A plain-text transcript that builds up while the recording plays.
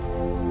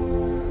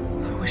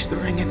wish the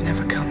ring had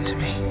never come to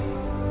me.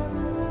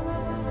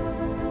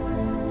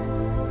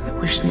 I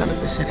wish none of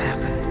this had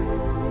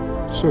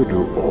happened. So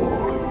do all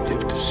who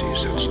live to see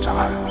such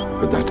times,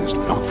 but that is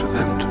not for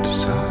them to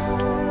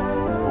decide.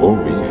 All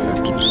we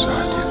have to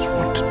decide is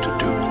what to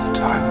do with the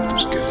time that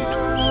is given to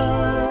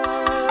us.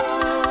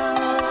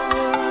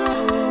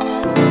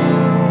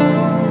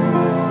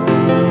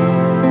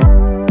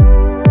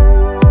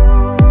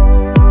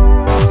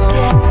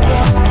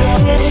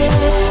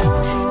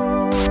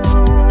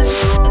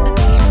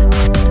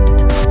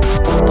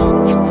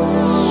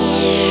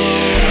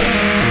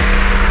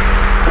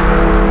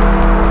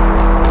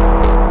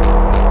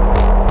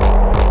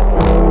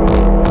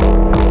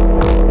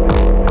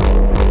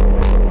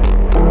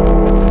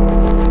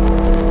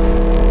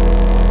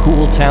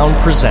 Town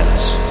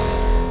presents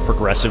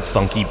Progressive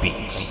Funky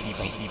Beats.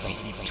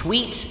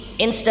 Tweet,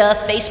 Insta,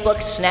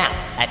 Facebook, Snap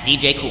at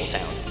DJ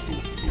Cooltown.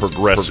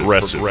 Progressive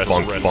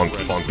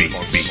funky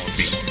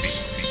beats.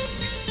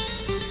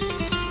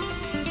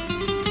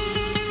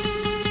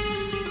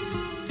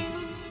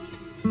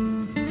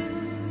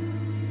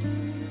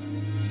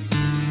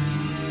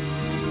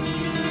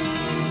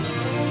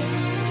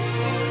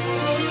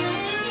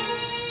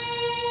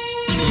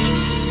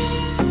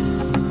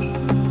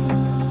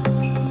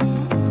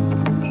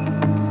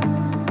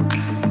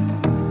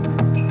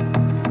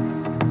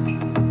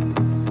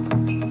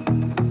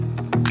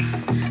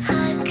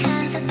 Hark,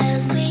 how the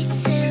bells, sweet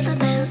silver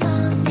bells,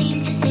 all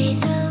seem to say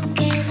through.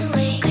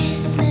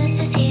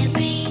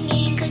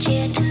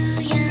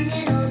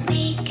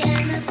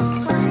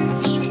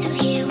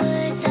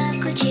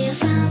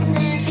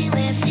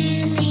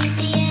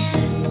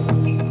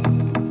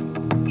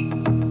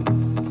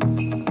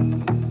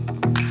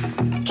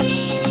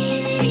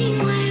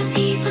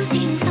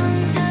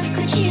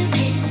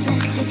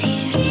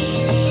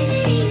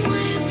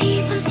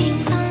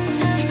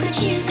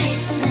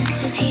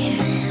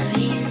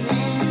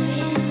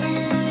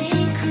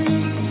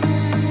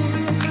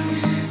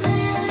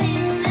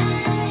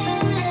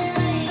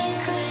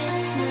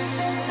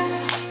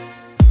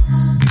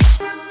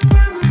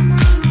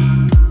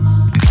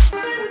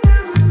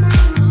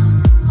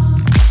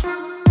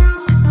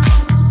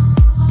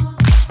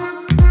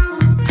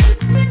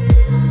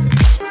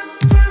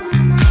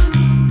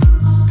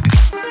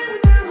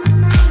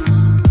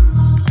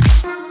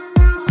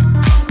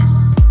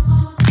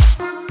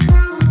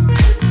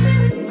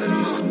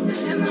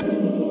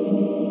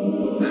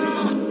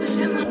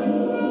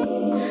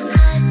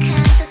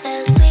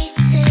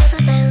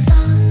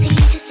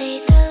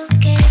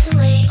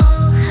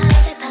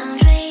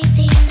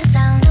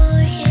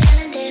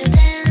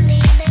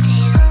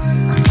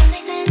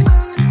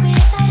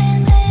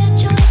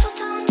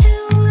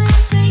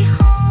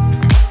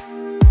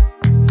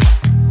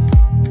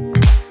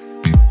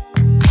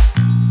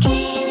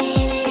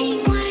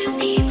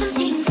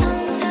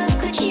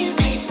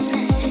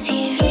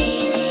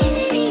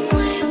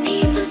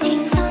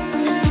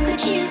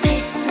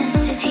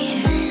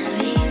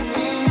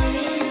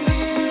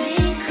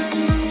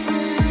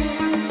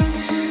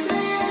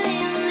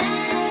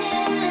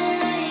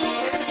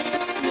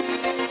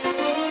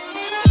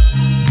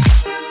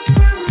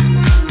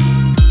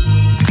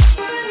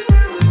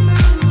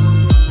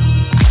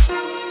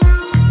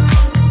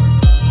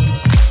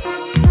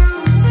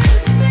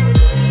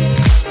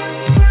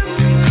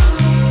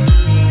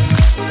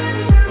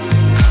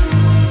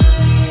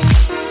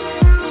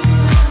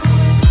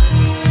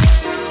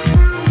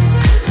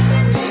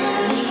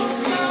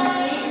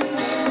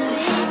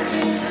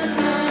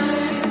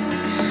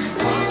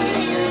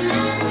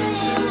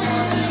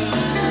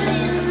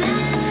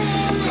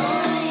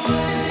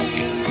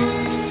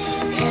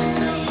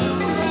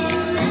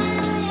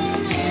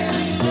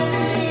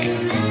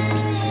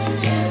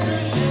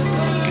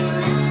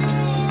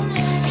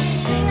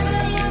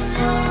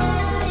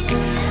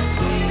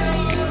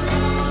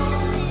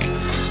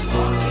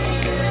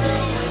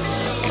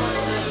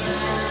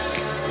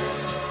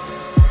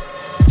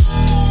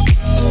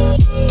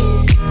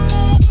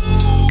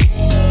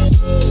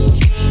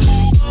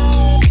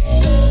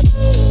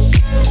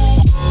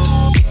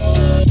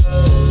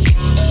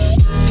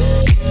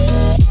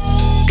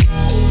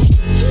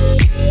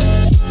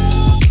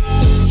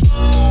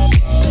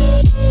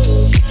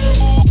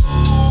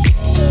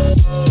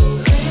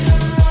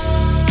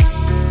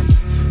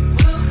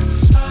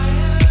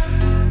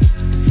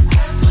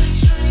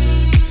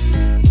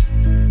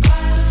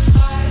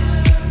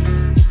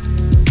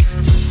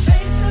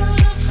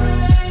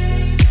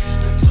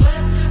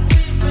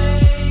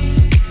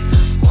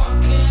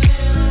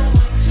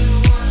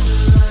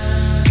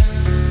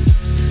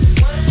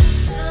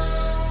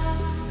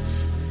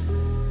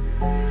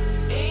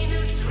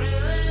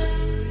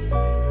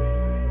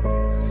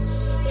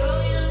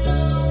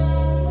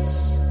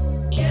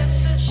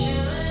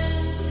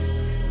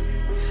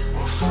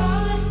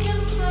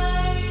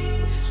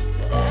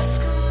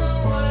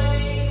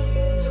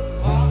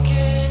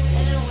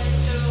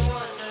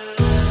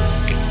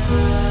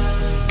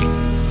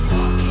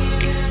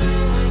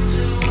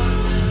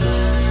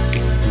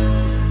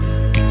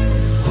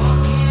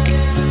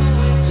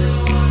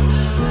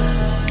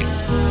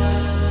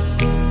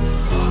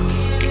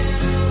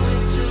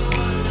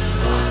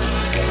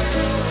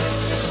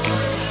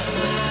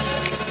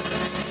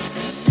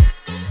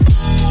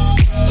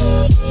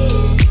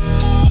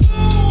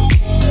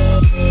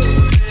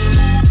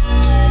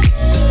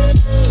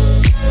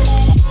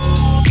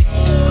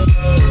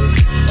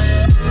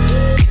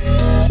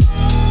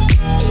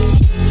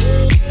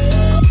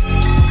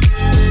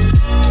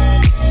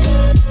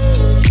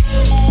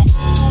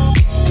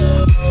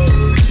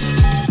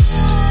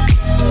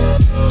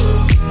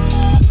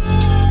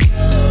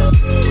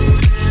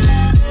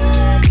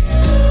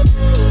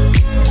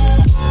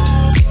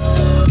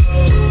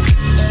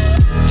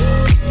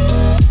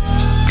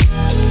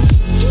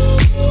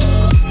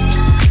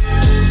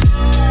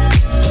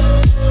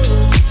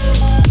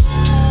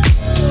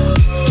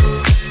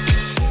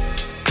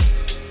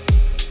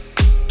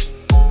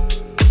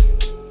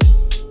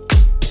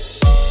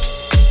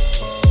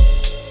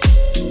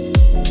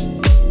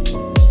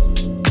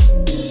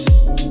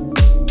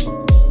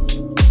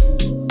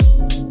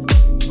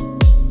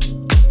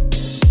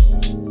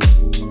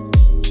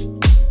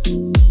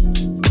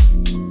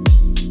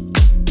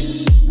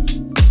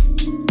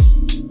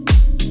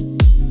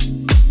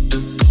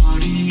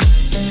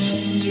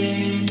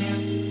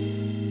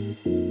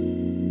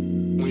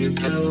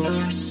 the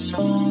last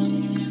song.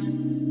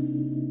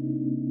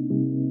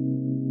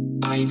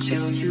 I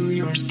tell you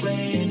you're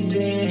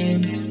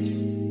splendid.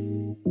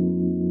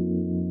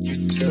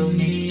 You tell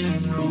me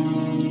I'm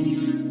wrong.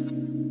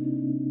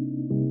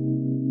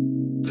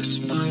 The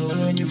smile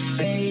on your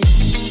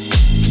face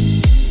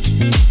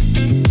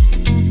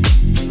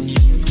and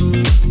your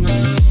blue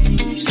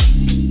eyes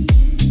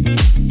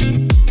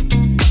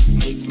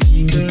make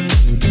me go to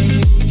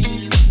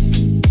space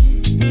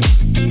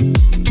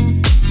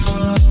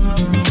far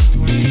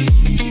away.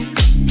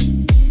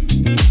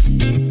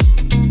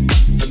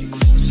 The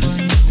close on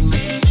your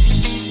lips,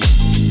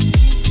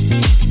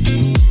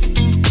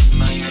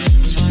 my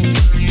hands on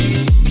your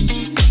hips,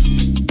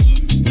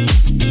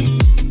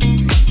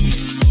 make me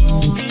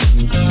fall in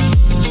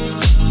love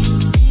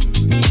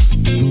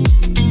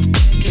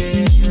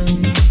again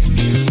with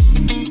you.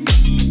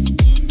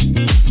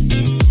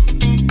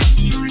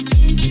 You're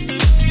taking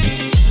my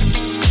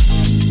hands,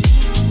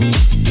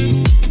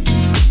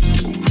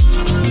 you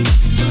wanna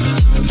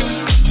further.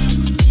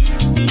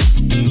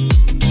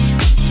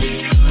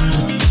 Yeah, I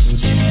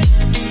understand.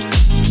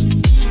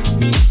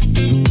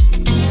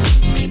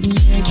 Let me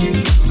take you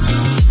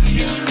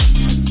higher.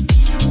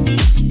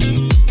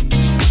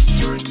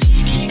 You're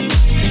taking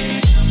my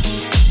hands,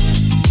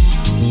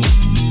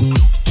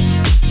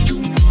 you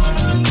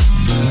wanna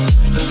go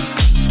further.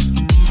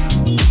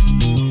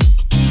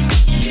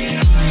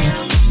 Yeah, I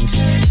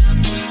understand.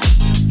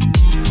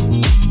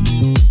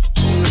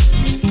 Let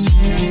me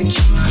take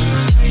you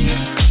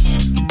higher.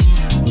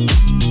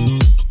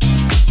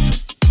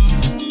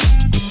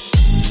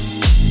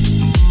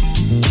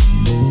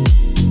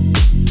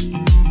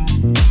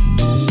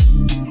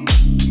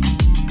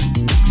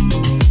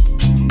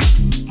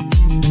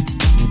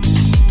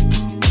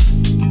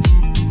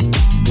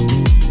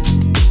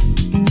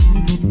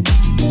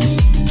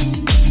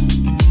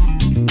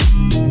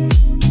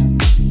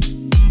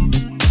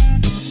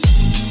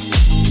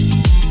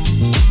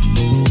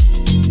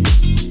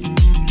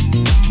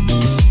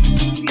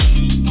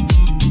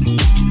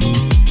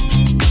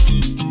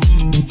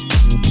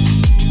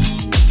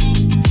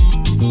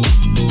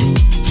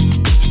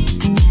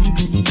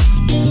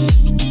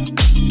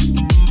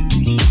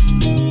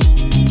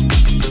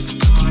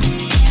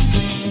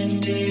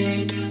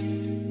 Ended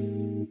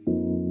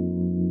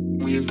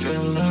with the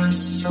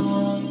last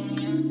song.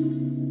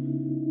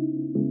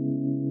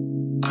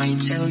 I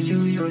tell you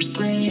you're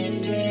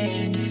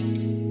splendid.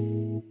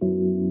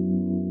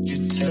 You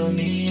tell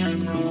me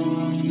I'm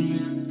wrong.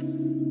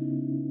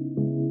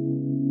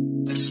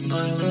 The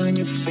smile on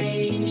your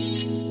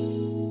face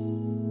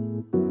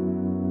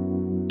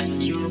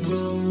and your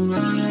blue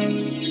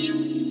eyes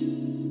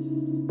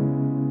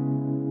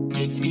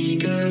make me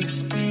go to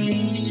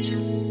space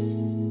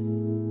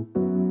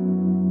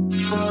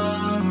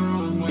far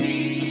away.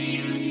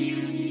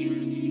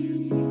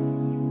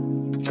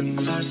 The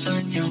gloss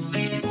on your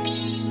lips,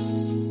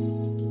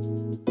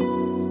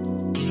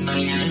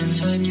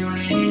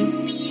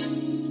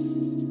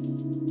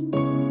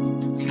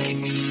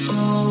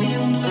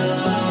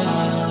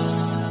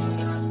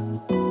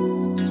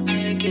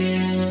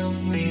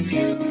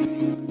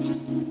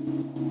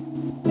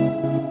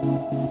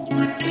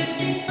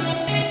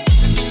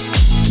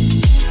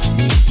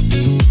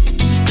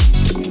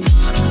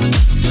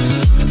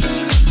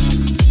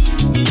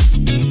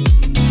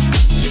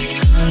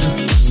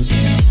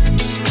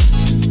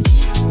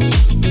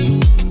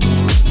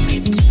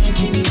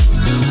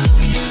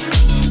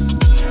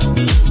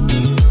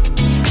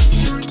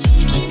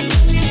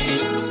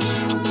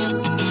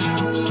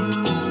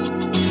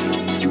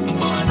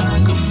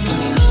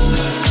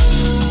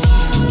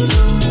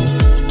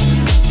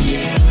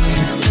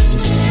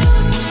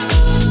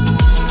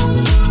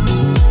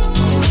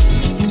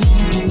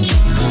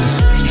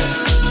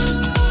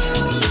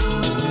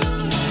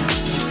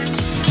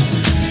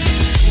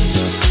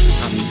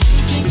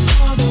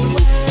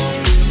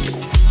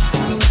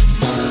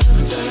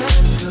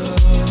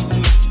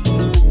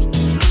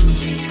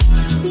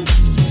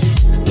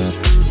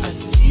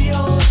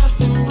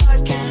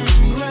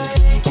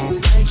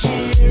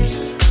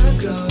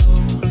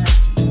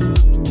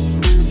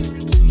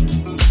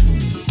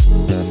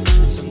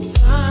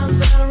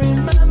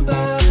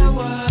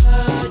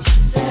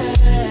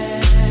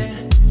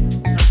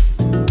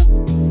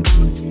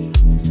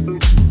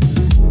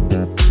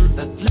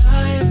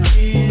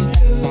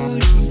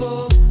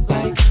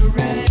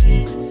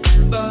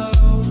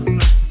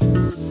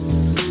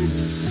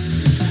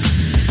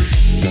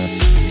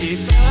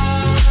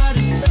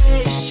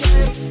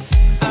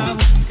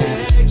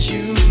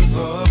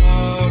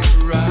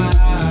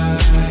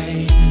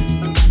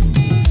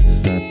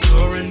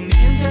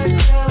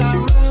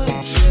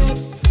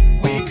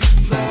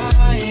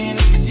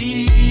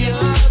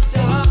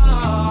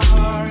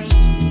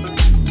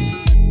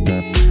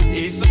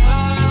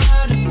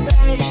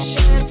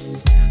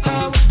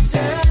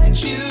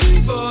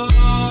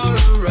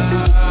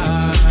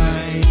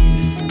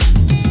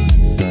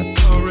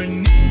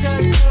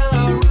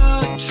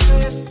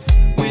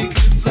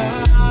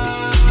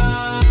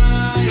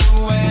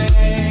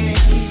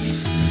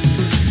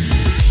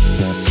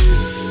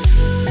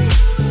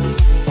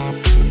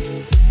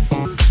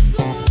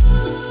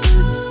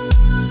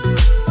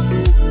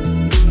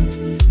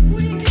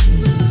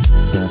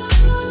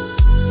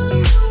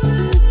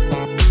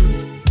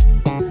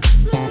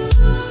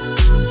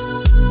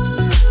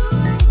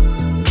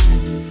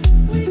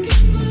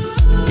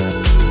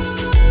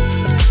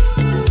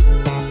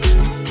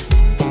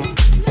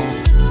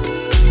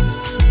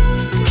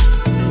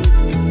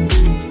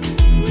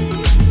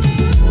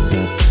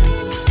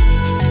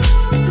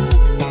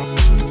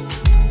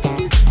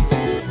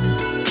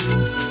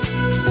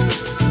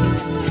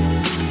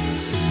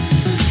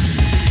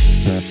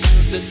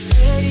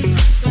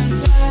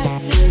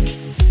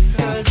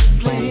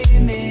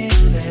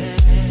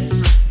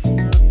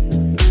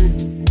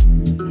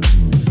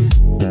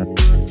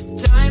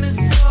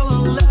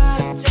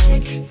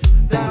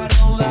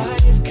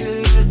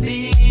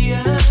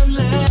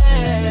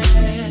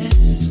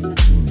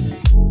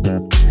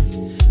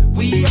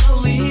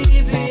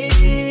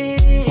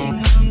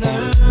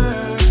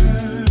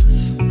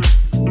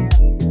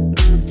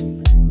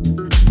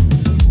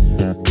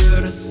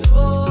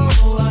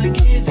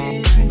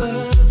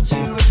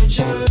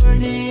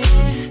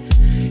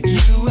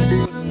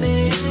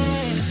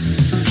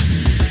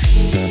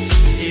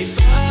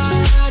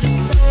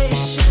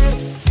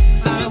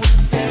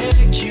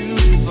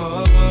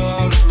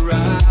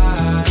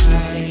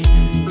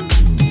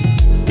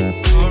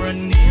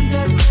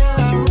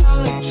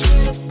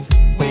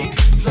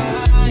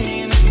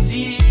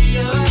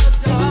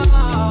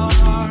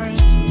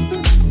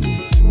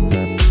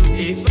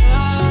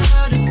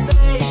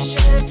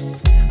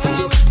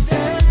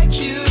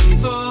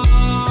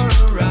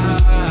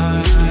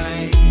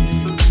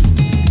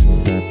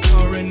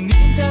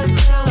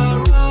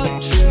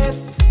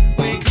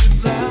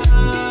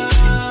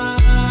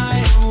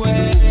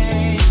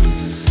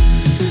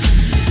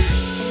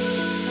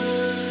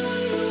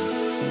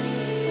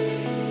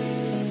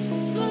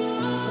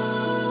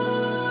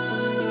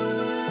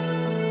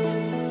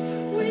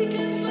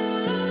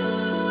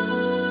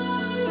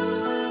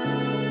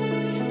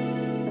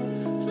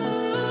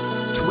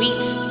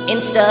 Tweet,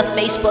 Insta,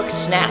 Facebook,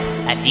 Snap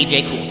at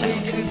DJ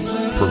Cooltown.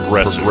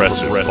 Progressive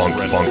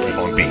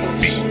funk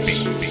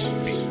beats.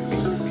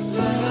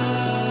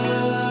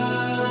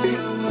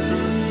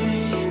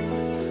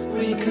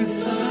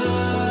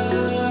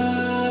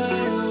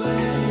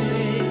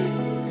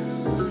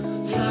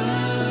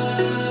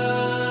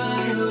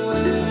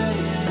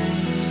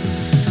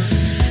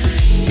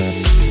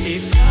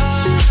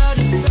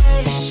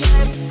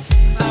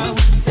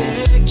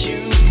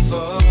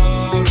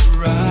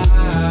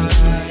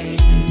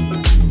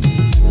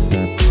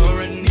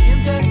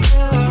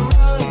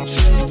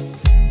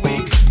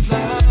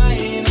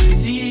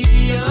 See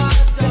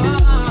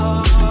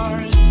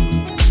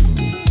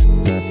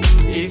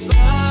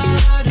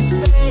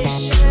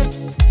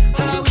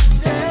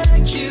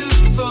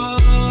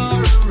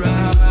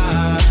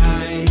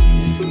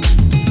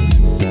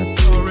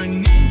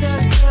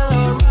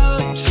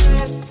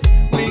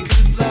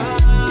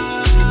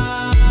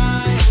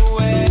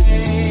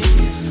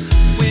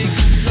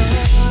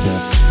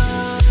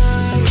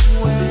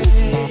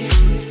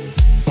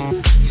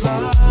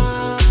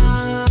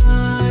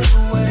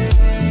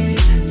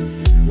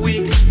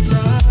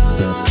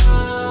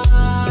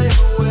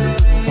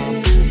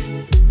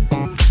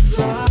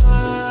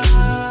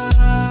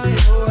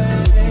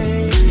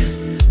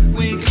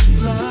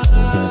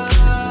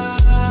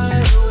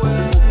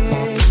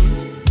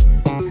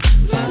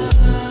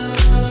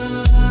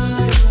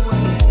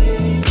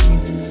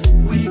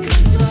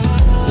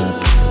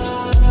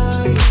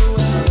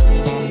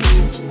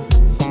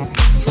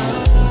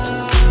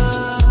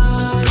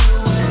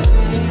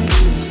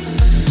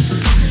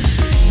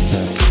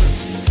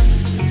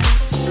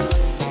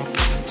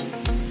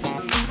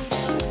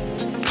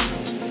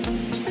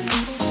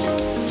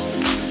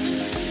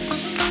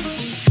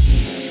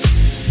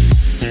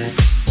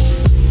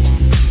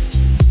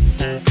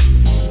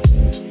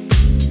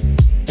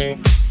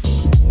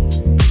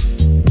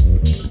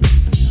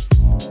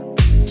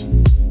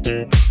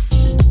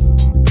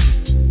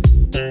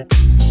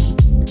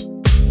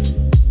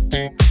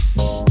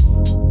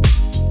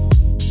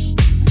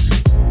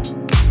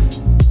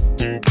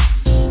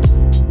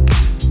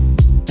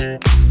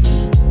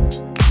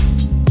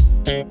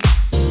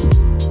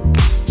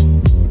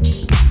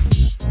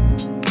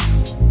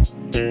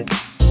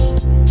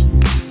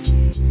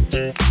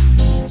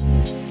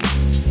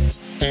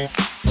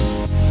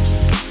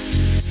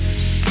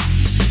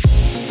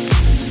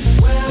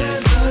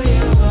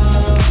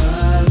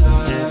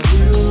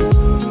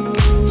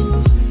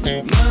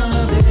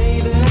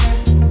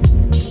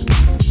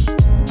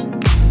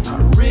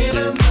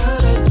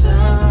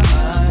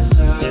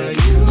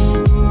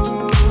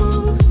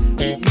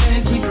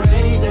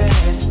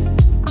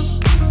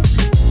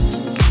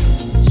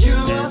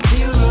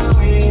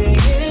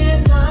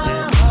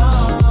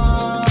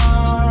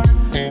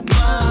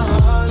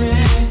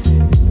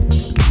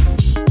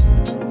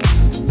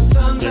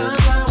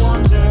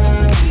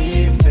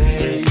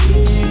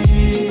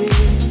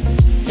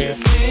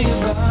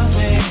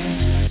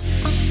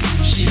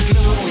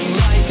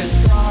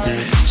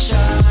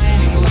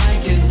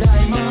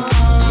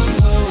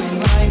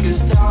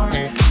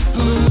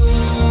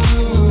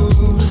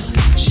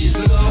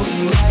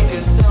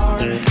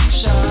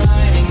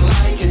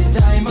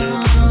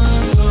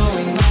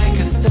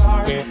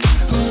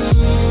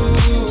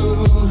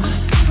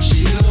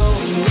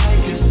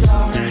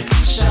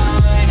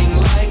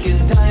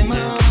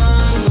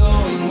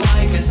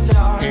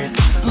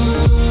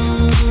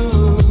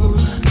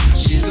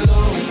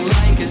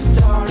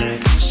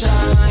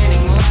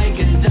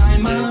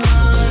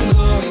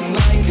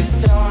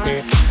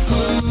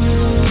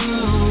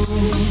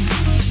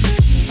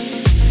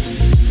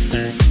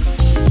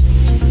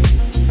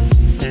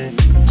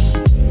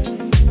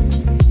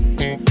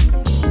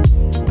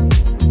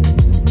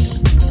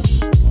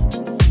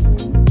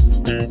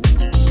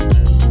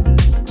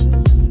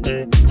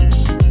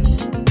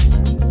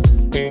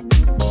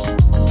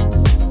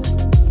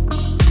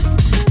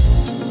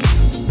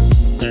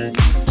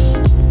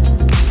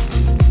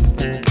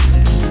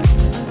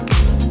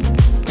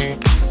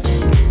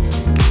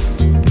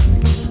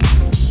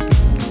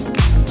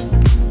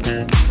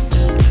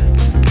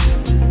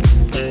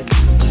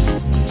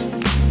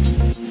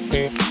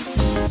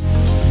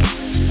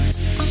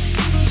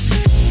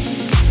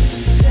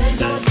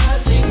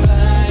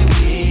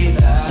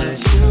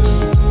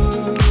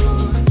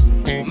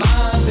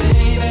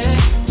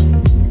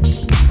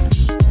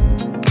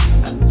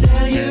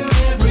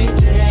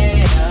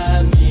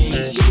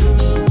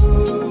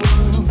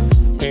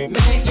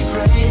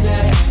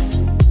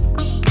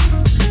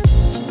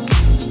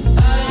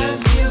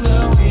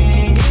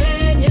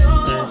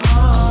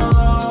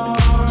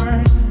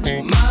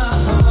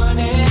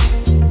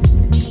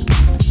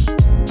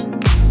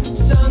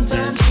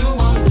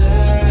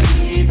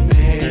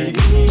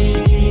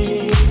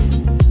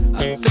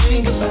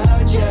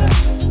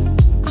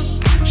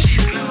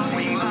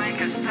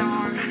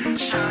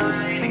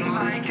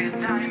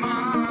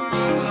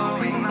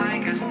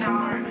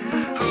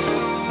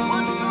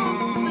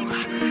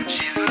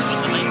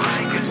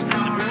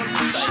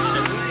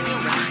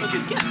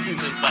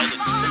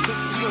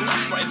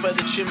by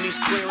the chimney's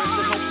clearance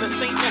in hopes that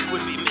St. Nick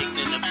would be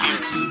making an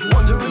appearance.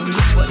 Wondering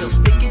just what he'll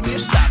stick in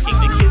your stocking.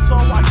 The kids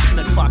all watching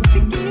the clock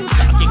ticking and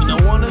talking. No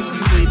one is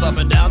asleep up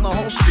and down the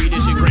whole street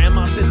as your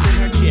grandma sits in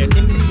her chair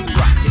knitting and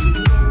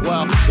rocking.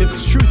 Well, if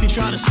it's truth you're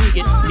trying to seek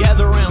it,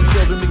 gather around,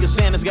 children, because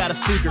Santa's got a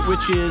secret,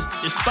 which is,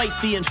 despite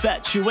the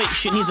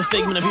infatuation, he's a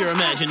figment of your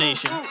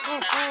imagination.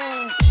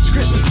 It's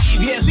Christmas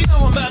Eve, yes, you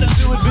know I'm about to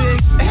do it big.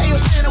 Hey, yo,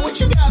 Santa, what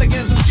you got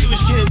against some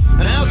Jewish kids?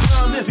 And how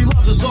come, if he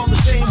loves us all the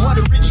same, why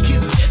do rich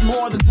kids get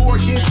more than poor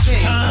kids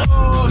get?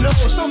 Oh, no,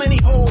 so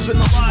many holes in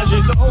the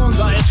logic. The whole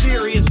entire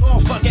theory, it's all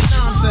fucking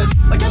nonsense.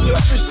 Like, have you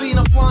ever seen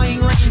a flying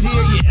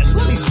reindeer? Yes,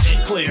 let me say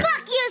it clear.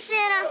 Fuck you,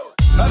 Santa!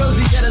 How does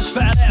he get his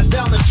fat ass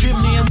down the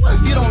chimney? And what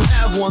if you don't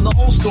have one? The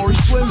whole story's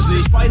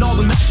flimsy. Despite all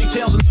the magic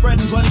tales and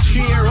spreading plenty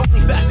cheer, only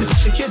fact is that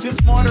the kids get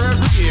smarter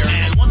every year.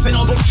 And once they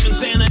don't believe in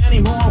Santa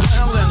anymore,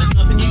 well then there's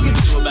nothing you can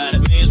do about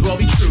it. May as well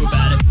be true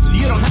about it. So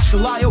you don't have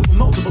to lie over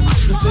multiple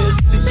Christmases.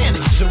 See,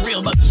 Santa isn't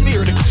real, but the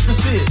spirit of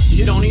Christmas is.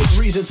 You don't need a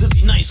reason to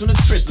be nice when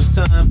it's Christmas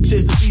time.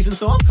 'Tis the season,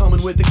 so I'm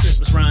coming with the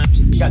Christmas rhymes.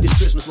 Got these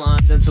Christmas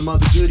lines and some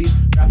other goodies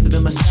wrapped them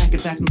in my sack.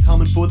 In fact, I'm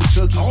coming for the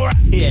cookies. Alright,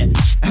 yeah,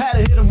 I had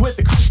to hit them with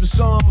the Christmas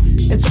song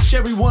and touch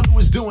everyone who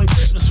was doing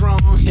Christmas wrong.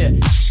 Yeah,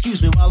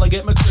 excuse me while I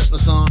get my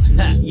Christmas on.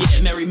 Ha, yeah,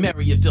 merry,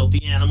 merry, you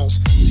filthy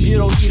animals. So you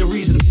don't need a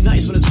reason to be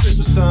nice when it's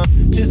Christmas time.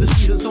 'Tis the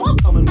season, so I'm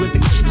coming with the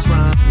Christmas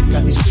rhymes.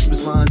 Got these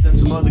Christmas lines and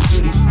some other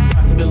goodies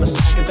wrapped them in my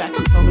sack. In fact,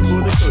 I'm coming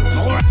for the cookies.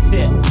 Alright,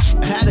 yeah,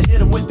 I had to hit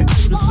them with the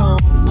Christmas song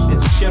and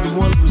touch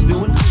everyone who was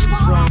doing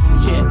Christmas wrong.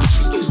 Yeah,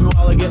 excuse me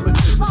while I get my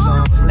Christmas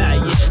on. Ha,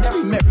 yeah,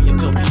 merry, merry, you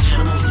filthy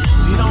animals.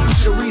 So you don't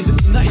need a reason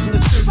to be nice when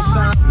it's Christmas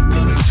time.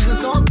 'Tis the season,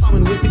 so I'm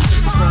coming with the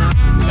Christmas rhymes.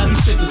 Got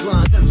these Christmas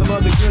lines and some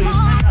other goodies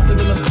wrapped them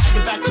in my sack.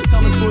 In fact, I'm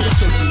coming for the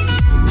cookies.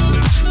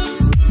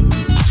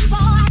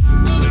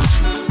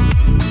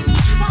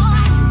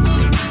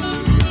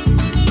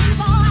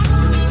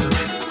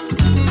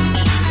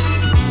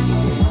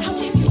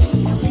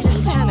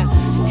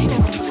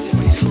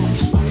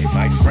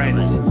 My friend,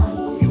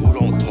 you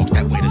don't talk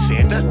that way to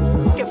Santa.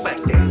 Get back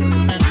there.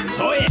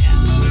 Oh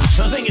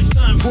yeah, I think it's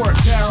time for a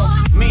carol.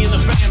 Me and the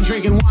fam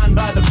drinking wine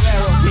by the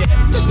barrel. Yeah,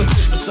 this is my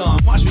Christmas song.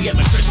 Watch me get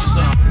my Christmas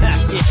song. Ah,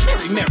 yeah,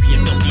 merry, merry, you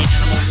filthy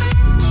animals.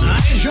 I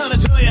ain't trying to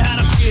tell you how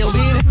to feel.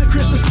 Being in the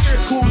Christmas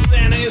spirit's cool, but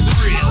Santa isn't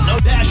real. No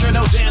Dasher,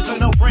 no Dancer,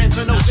 no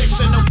Prancer, no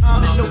Vixen, no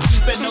Comet, no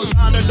Cupid, no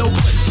Donner, no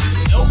Blitz.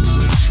 Nope.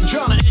 I'm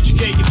trying to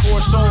educate you,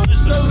 poor soul.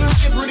 This doesn't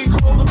get pretty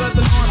cold up at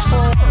the North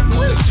Pole.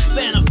 Where's the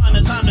Santa find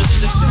the time to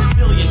visit 2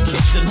 billion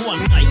kids in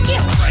one night?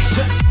 Yeah, right.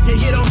 Yeah,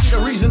 you don't need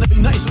a reason to be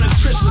nice when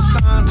it's Christmas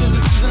time. 'Tis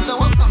the season, so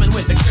I'm coming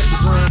with the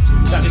Christmas rhymes.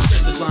 Got these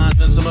Christmas lines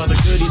and some other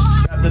goodies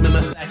wrapped them in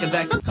my sack. In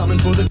fact, I'm coming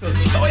for the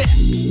cookies. Oh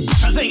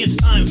yeah, I think it's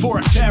time for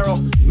a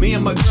carol. Me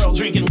and my girl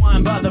drinking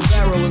wine by the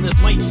barrel. And this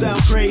might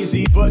sound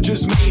crazy, but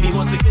just maybe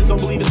once the kids don't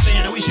believe in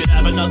Santa, we should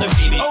have another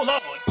baby. Oh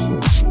Lord.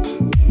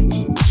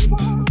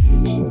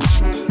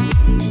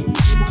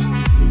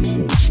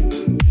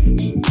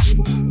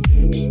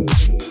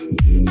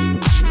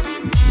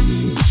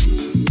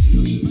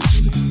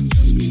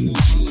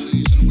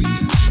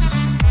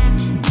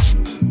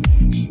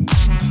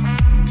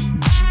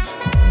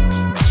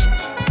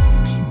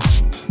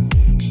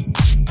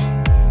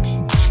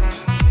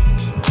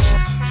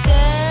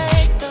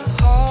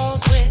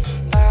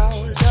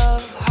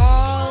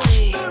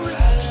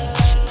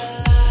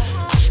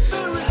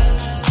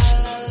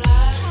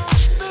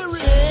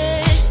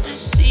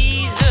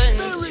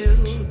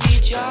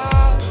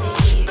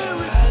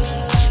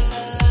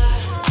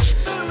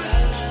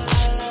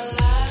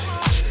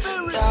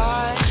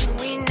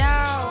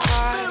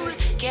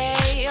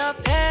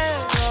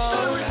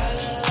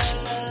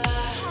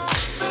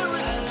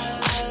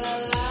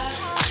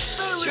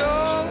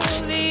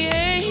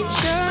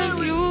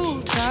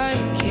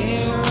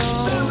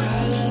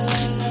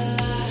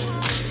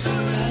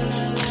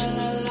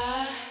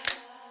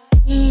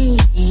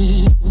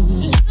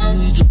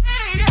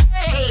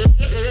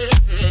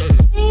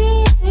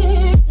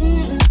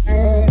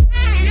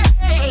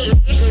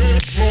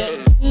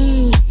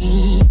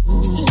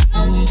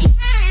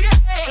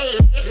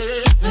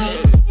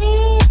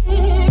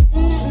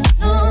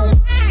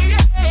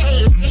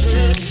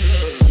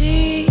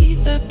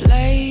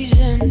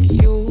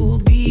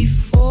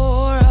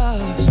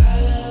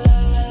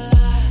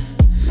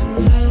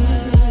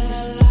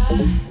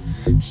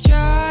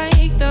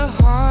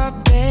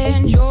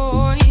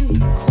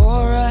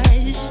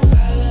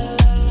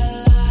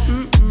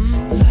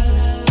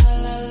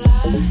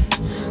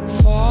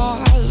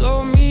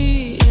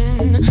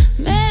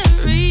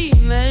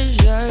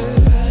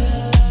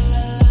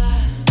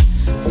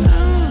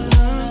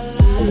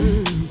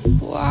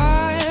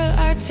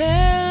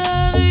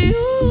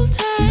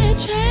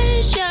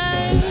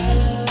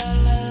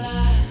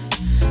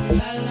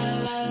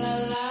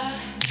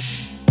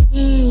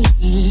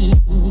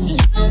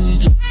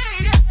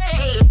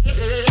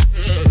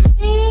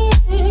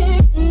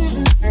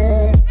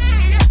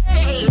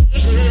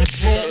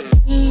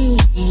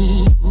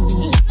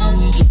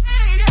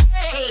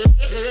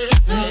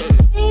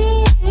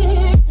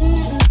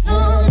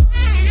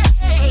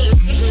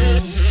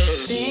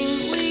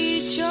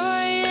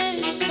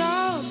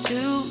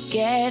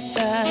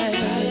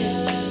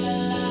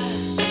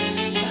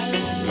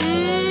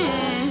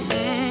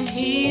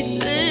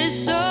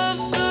 Heedless of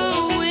the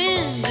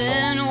wind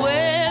and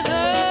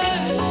weather,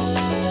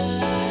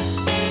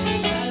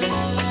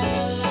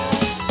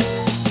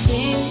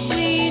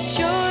 saintly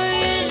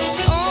joyous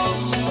all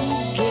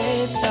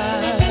together.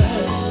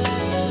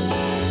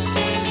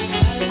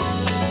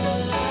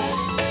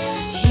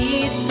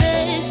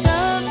 Heedless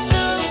of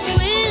the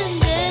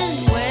wind and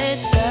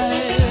weather.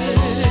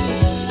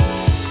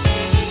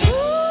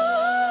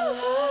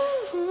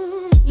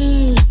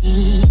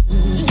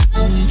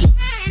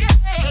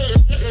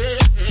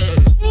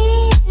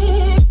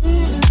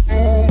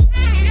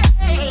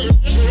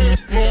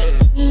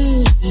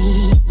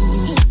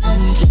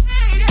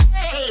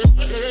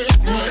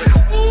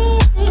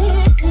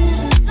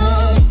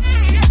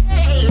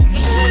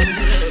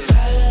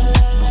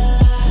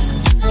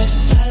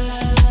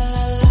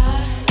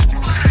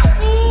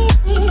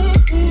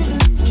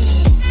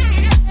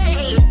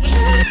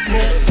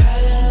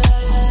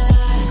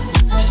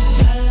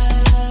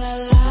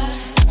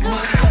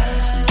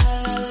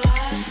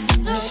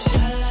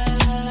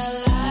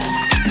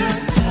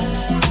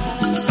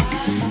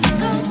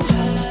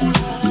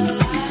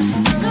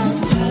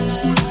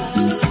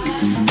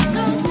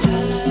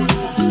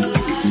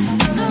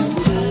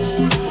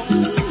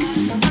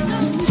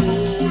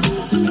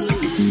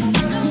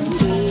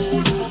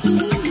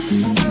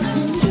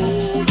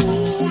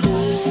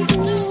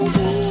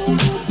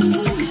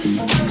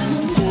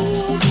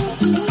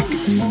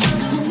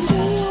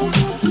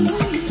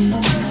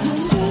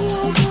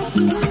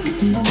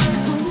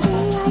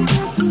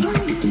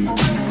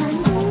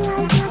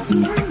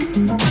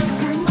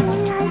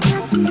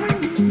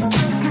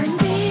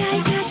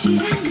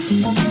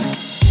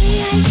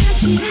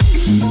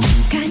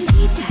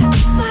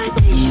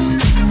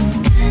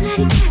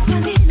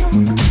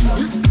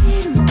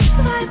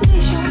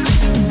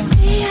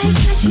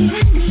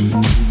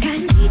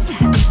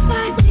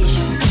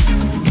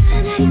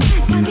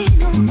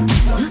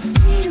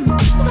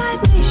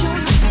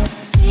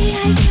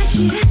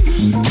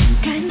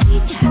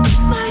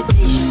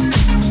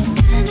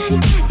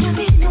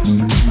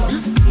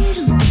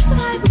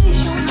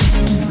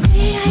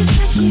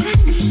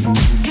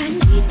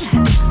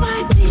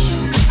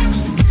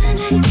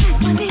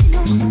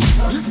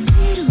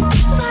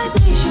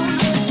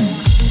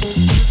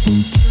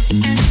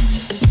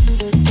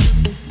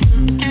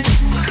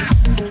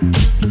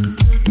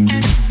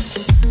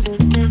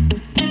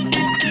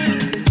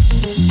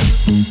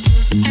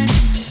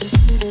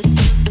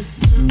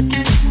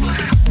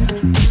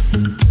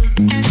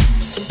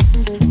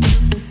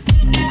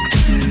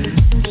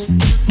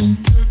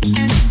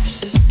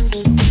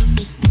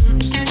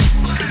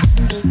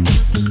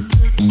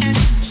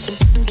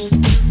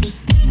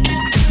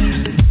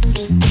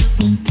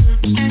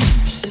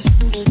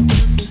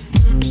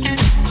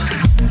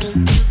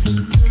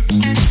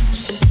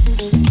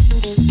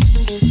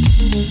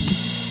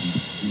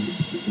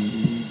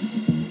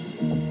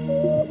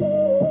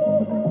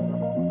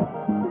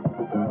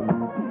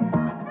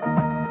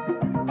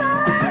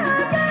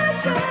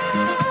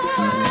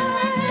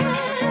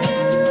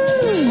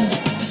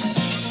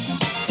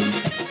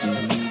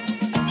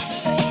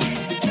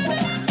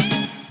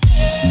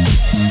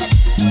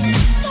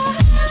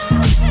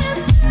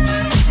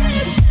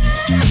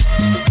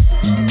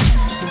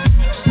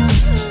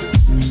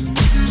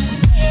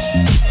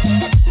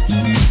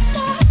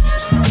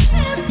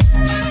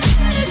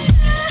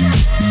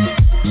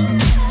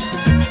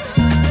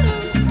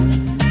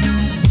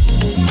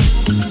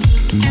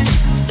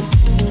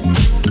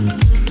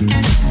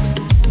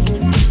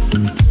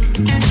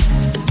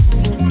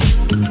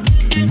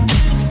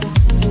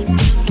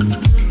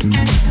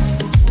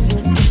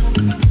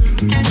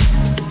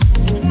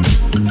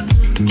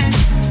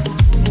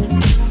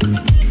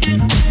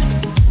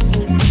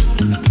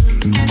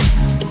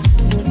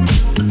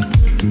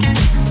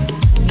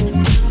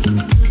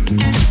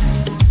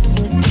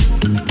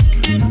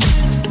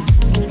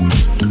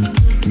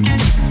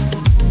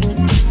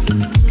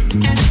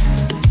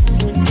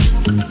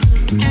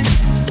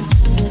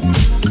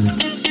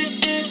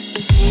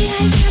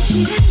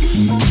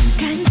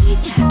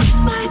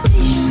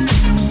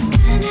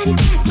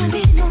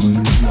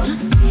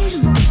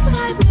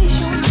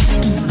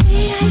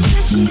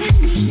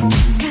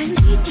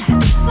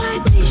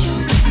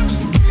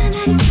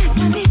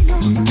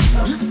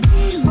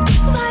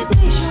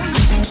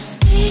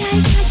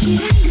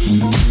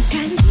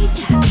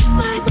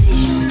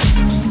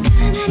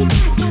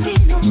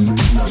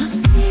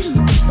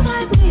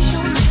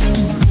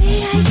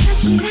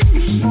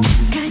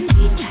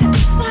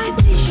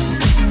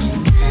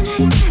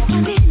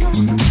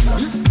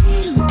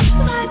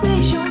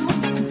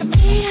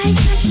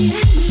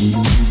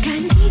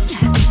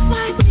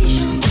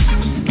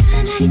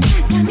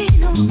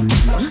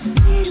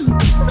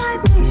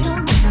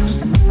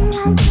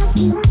 Vibration.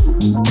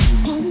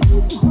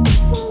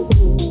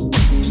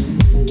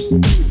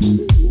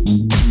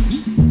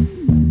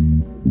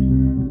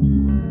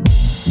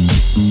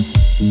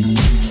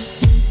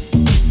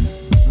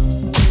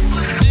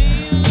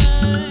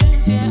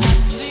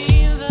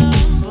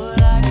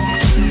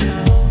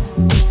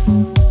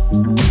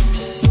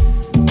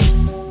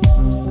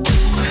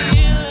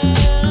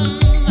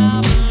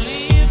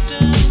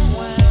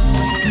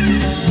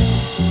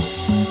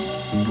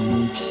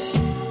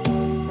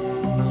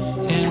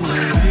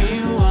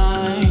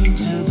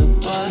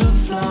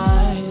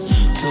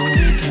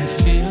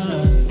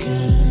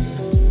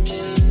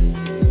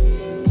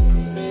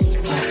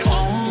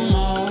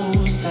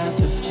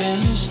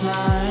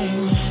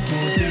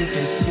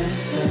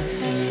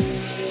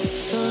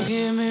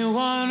 give me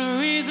one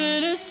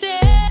reason to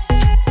stay.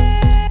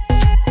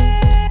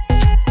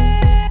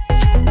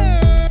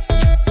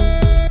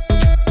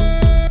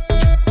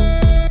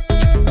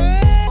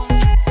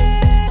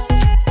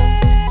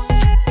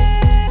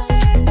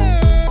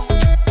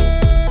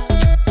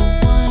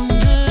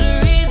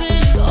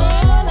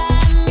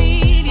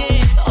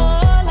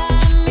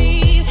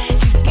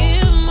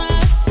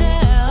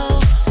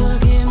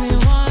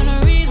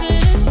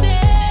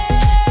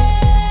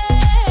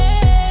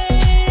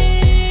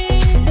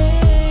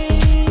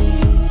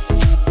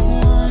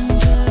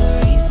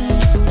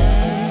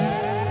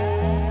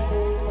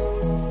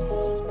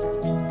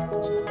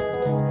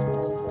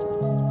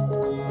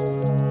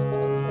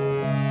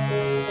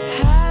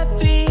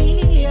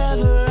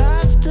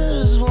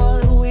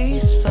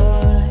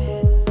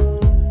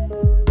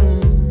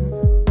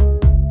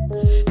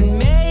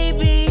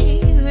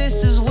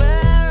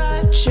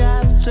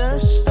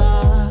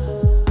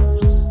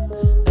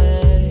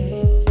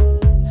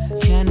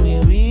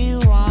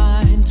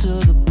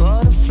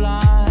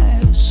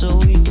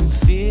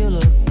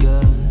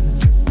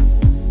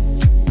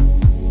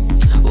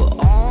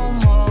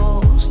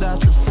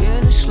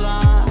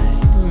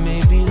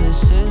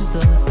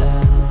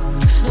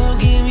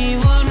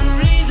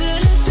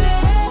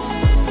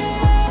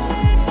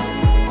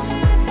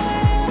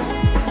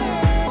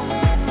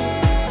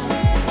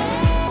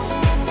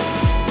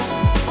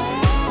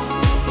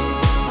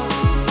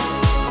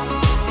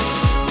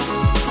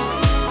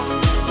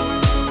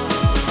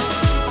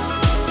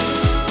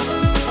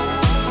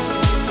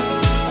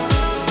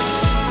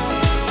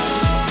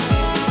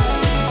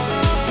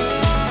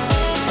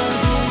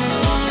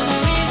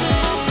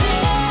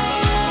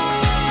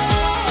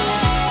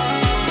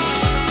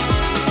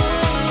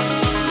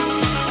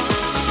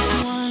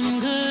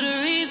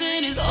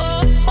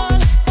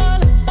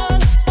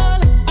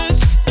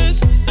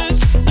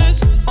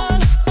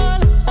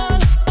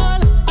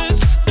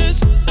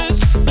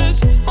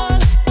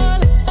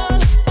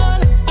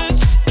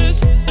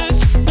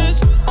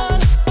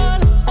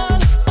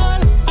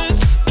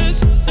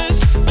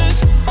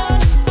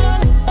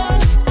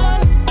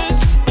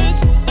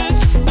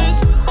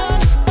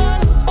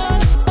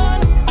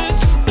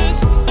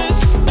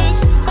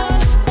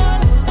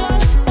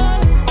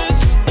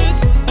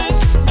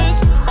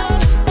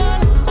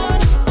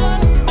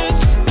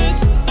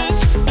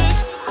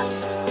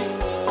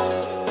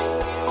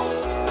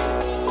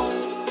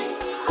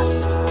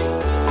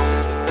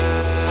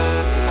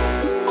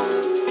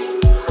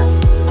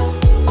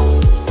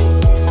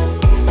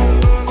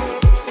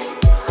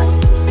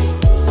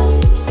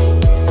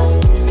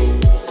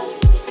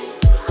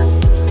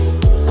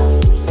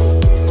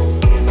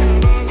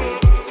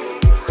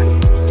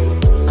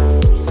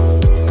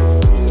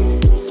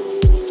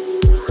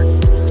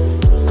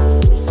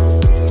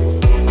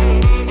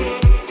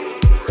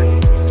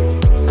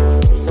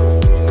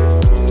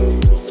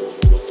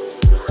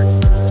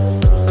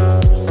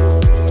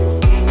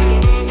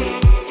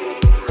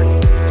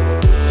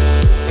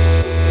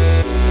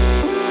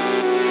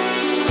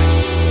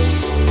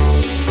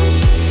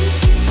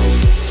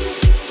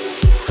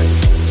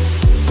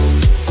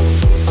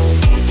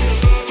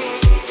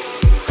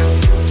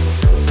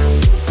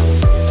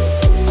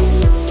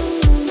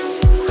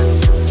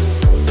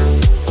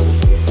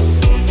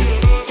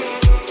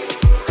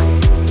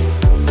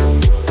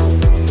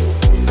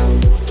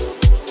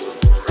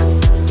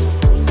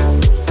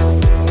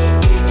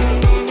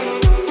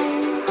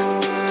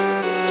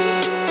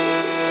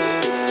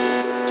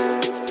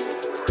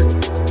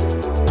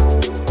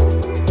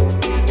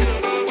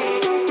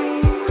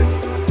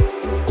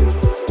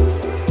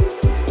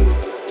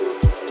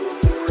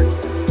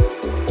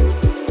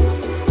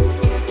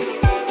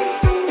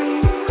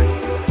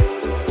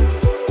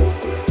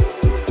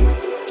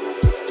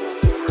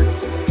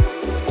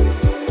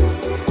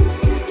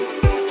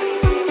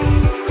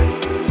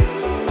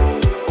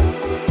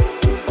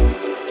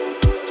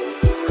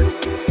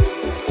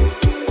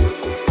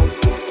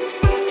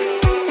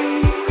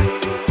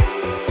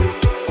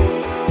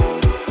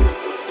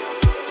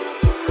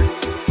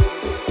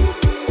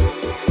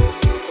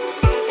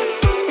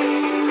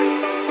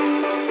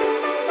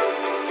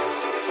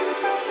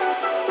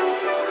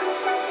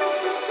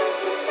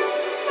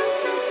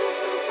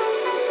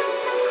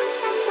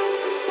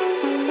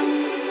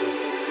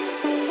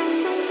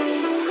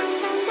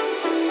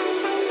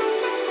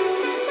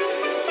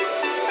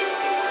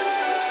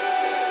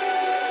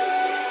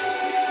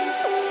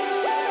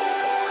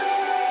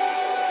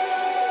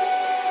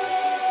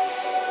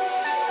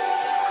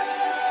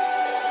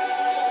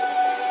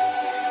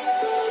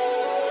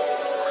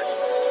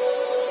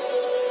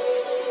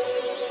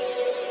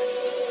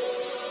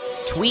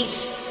 Tweet,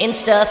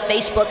 Insta,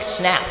 Facebook,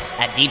 Snap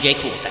at DJ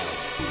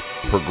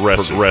Cooltown.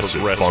 Progressive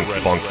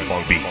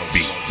funk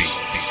beats.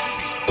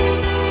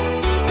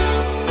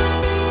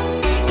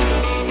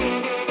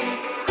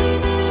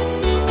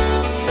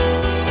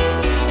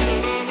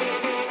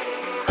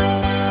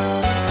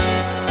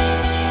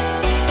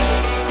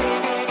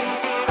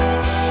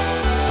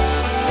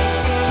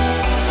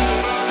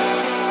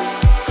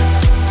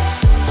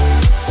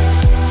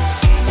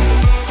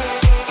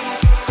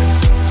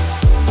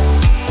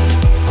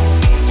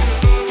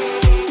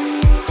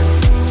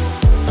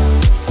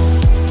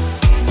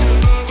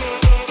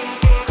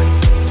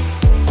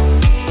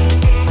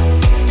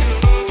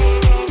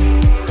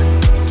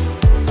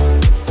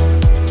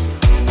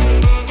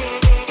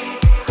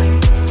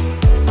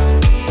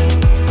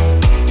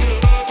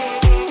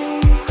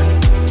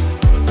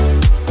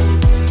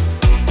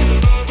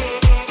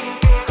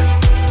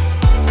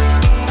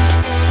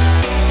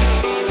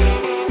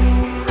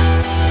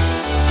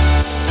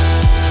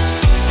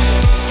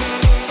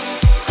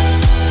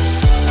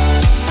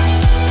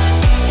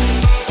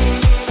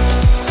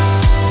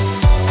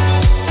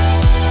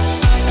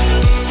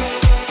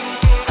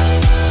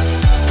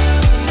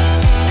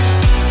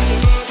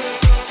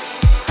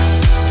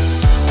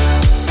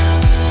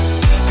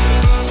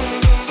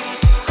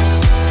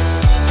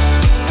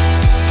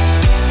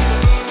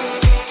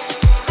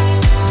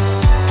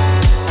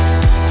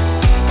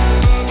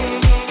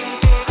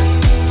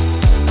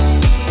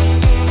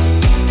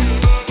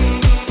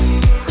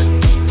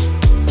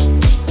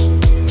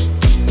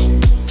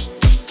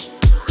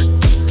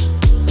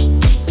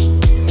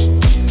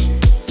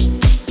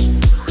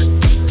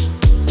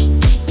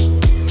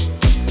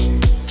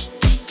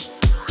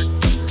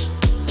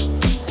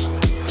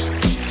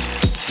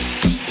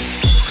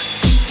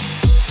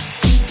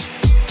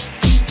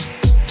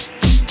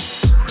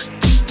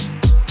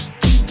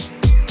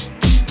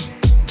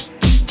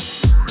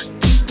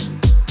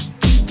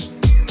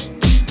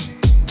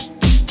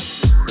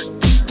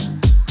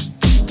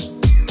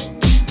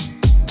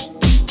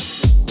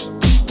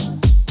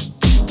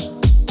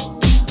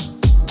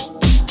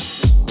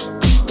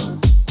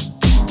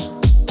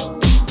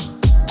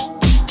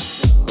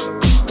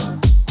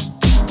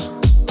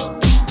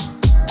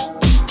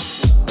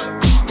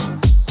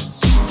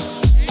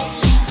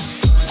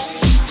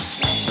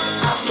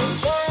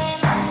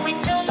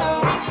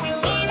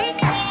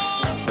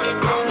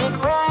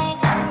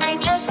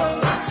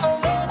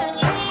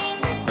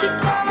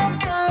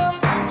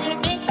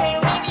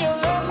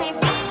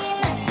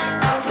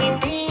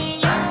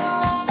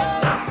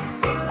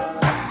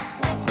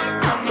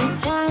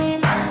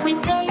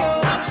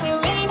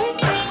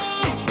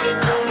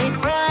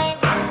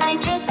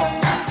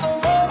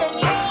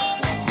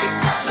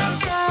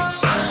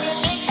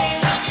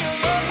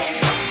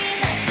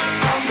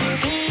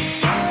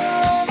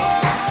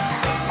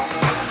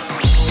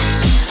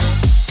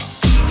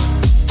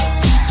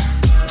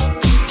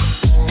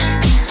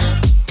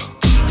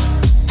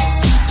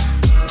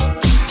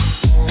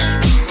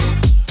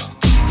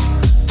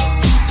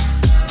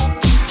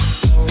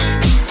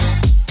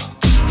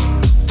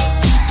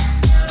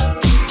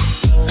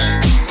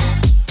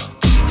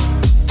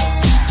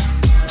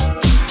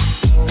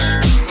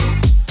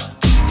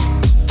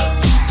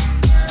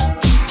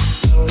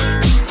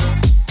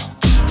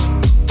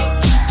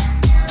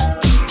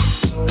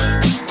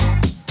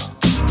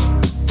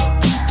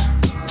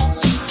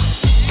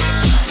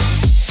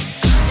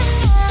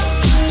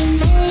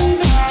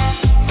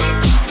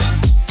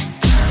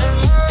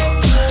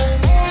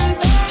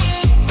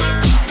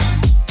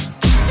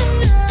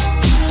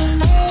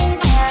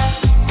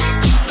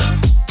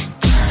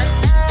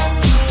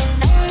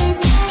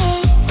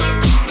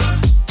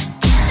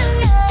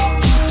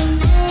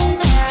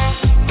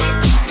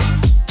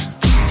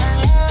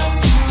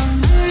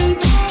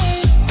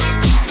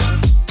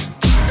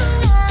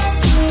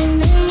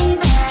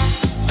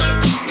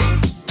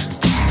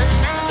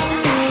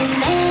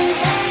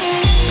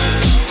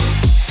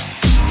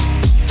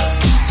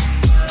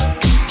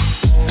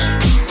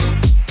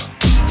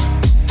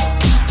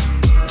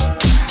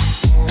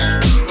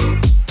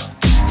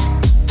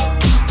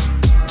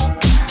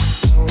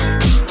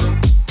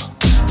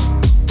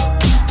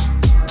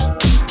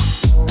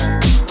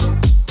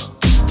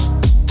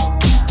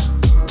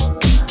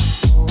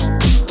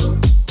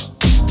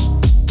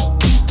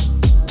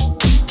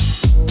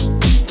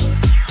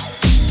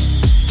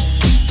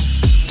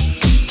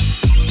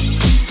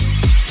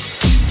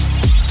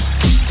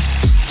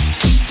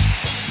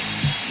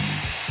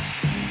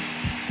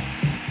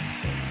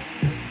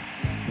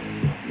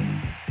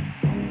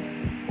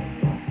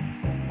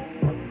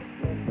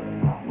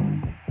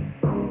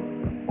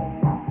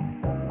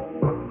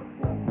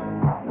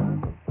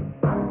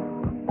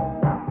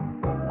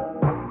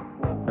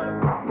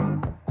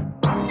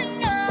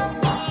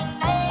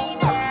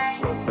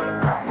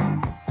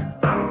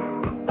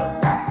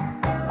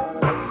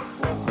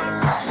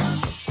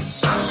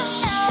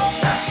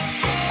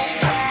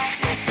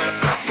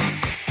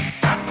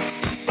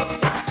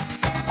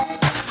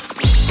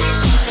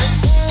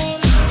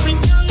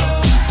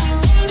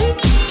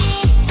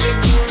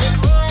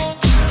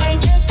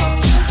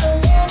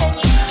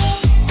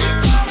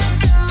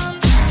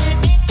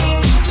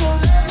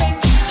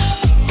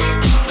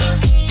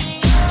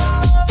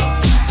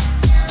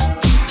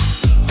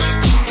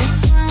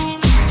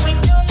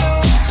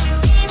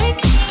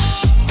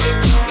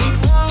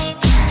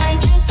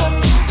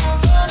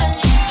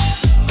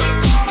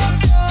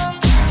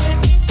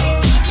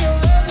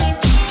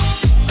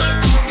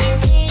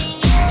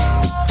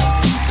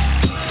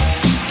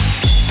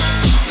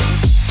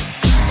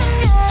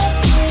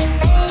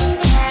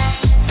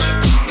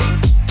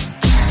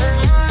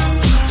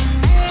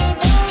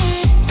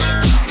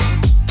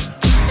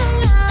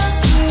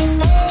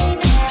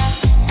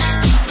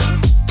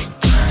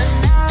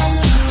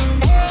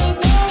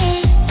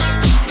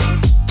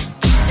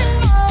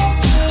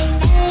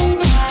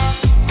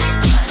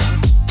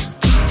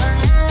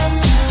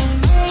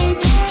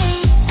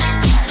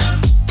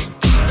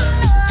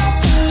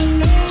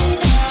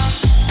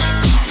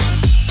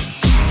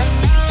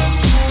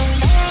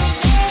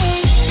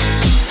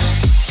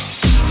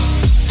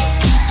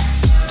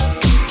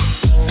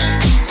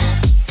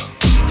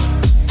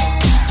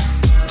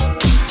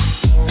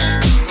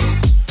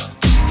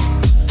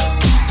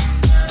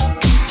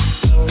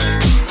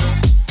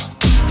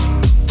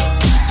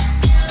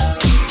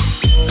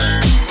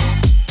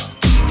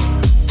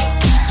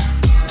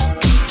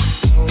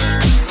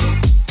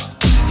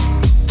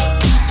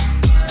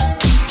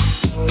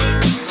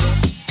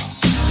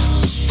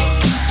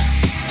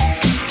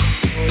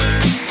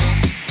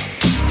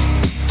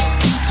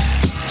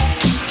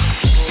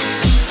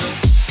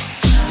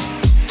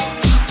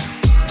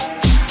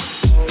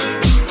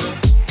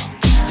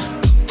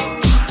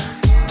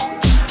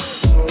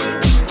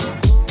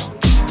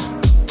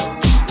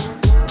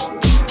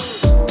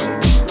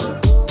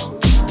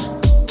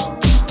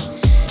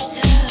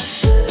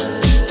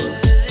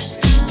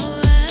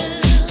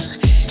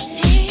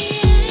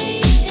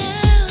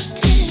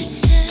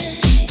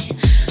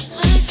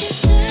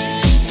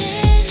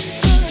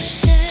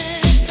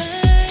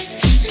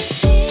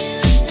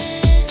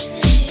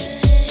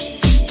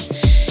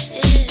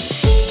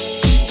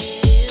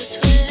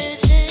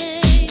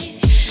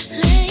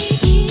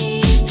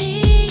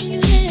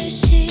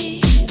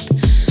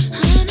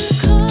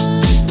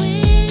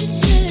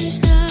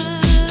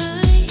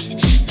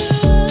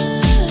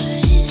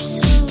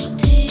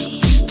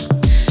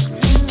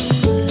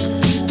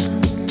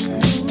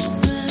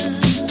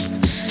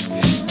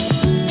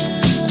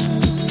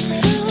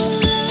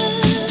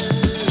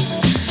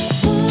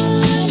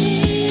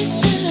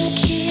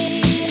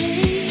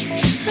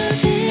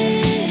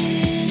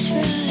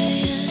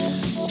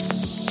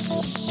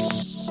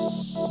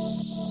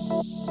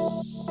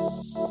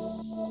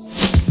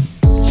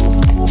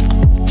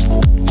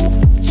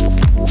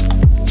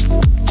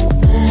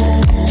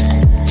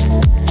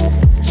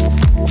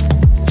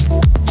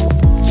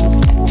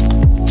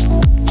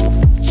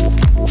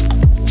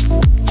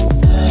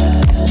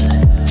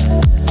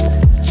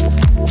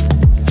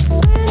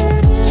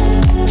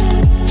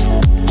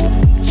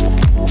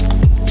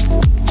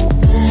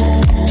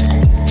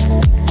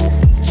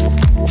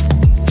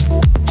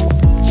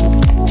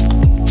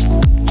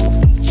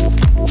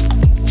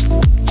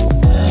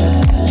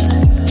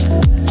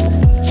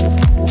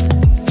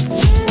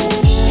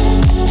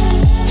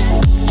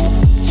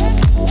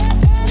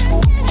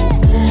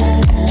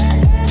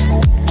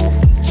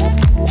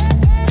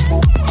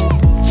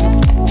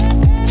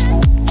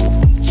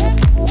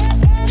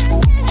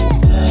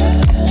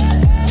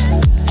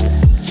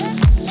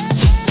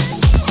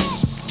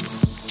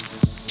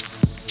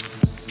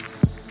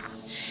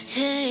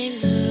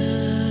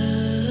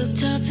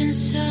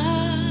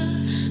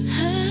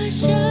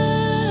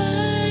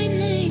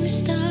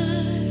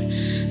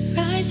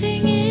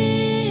 rising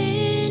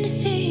in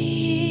the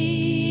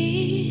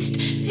east,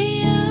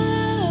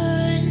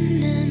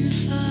 beyond them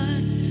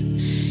far,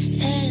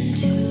 and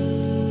to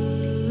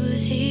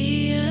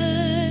the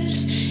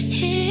earth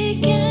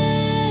it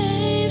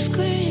gave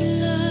great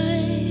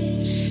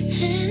light,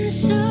 and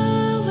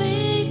so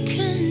it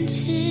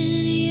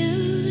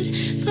continued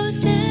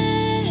both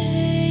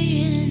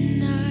day and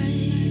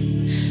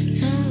night.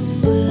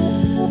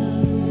 Noel,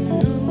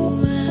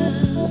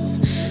 Noel,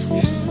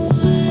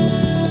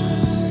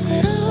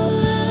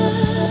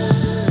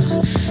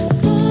 Noel,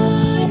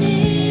 born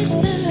is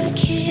the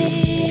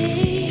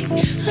King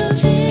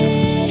of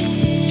Israel.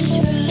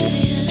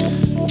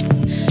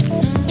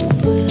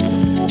 Noel,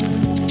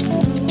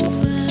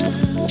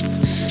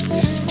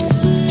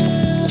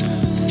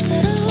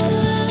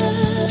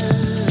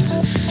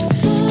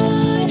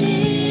 born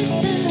is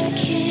the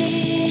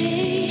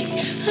King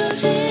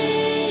of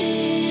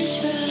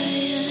Israel.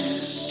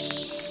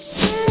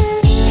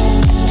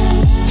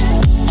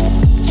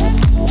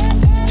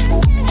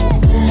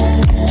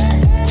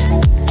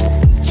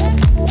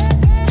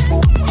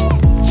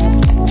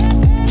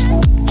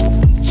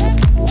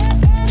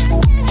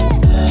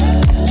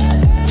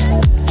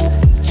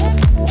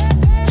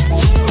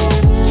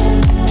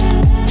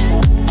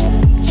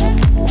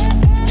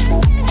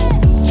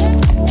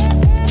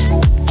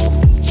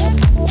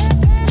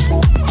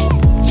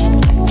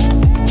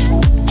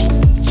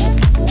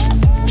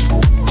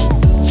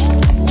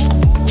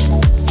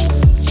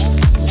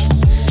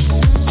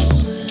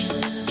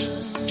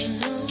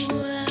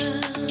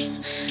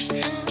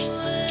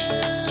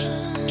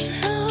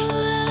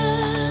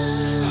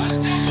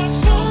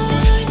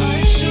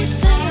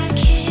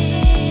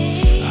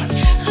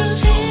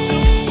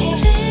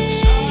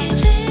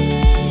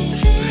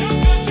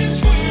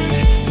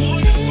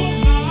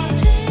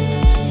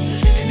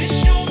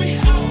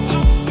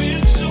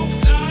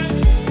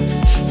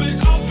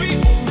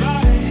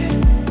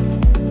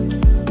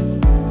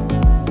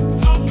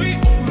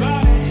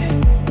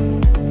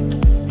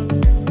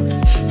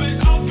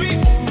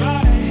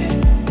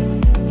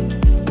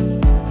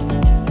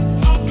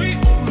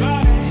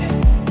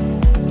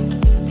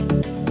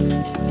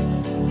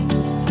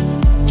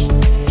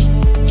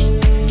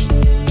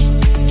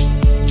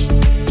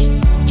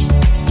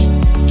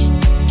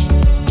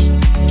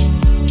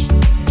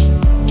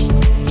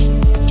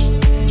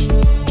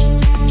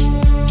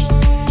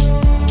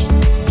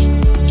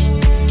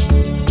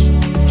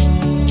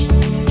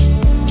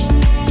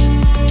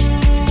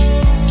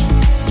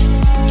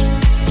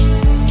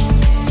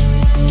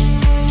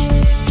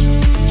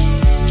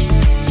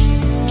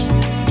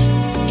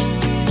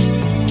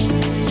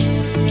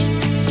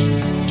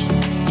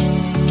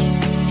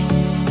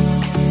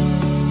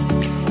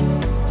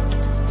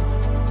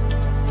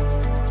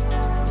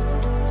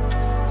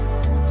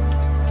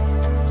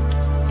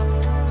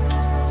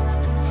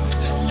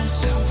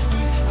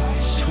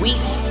 Tweet,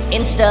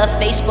 Insta,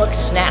 Facebook,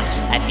 Snap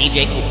at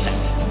DJ Cooltown.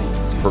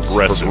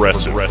 Progressive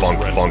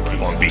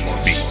funky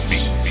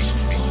beats.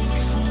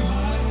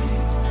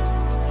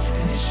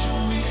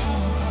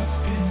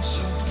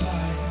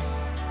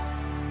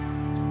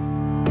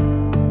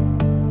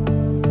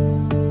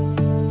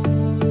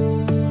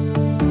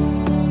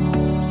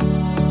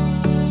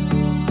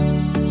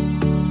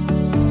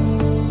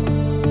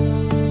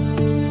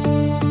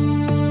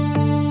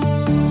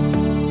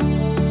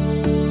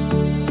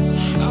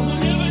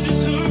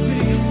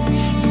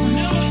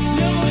 Never,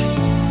 never,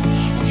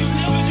 you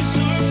never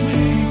deserved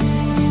me.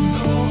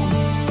 No.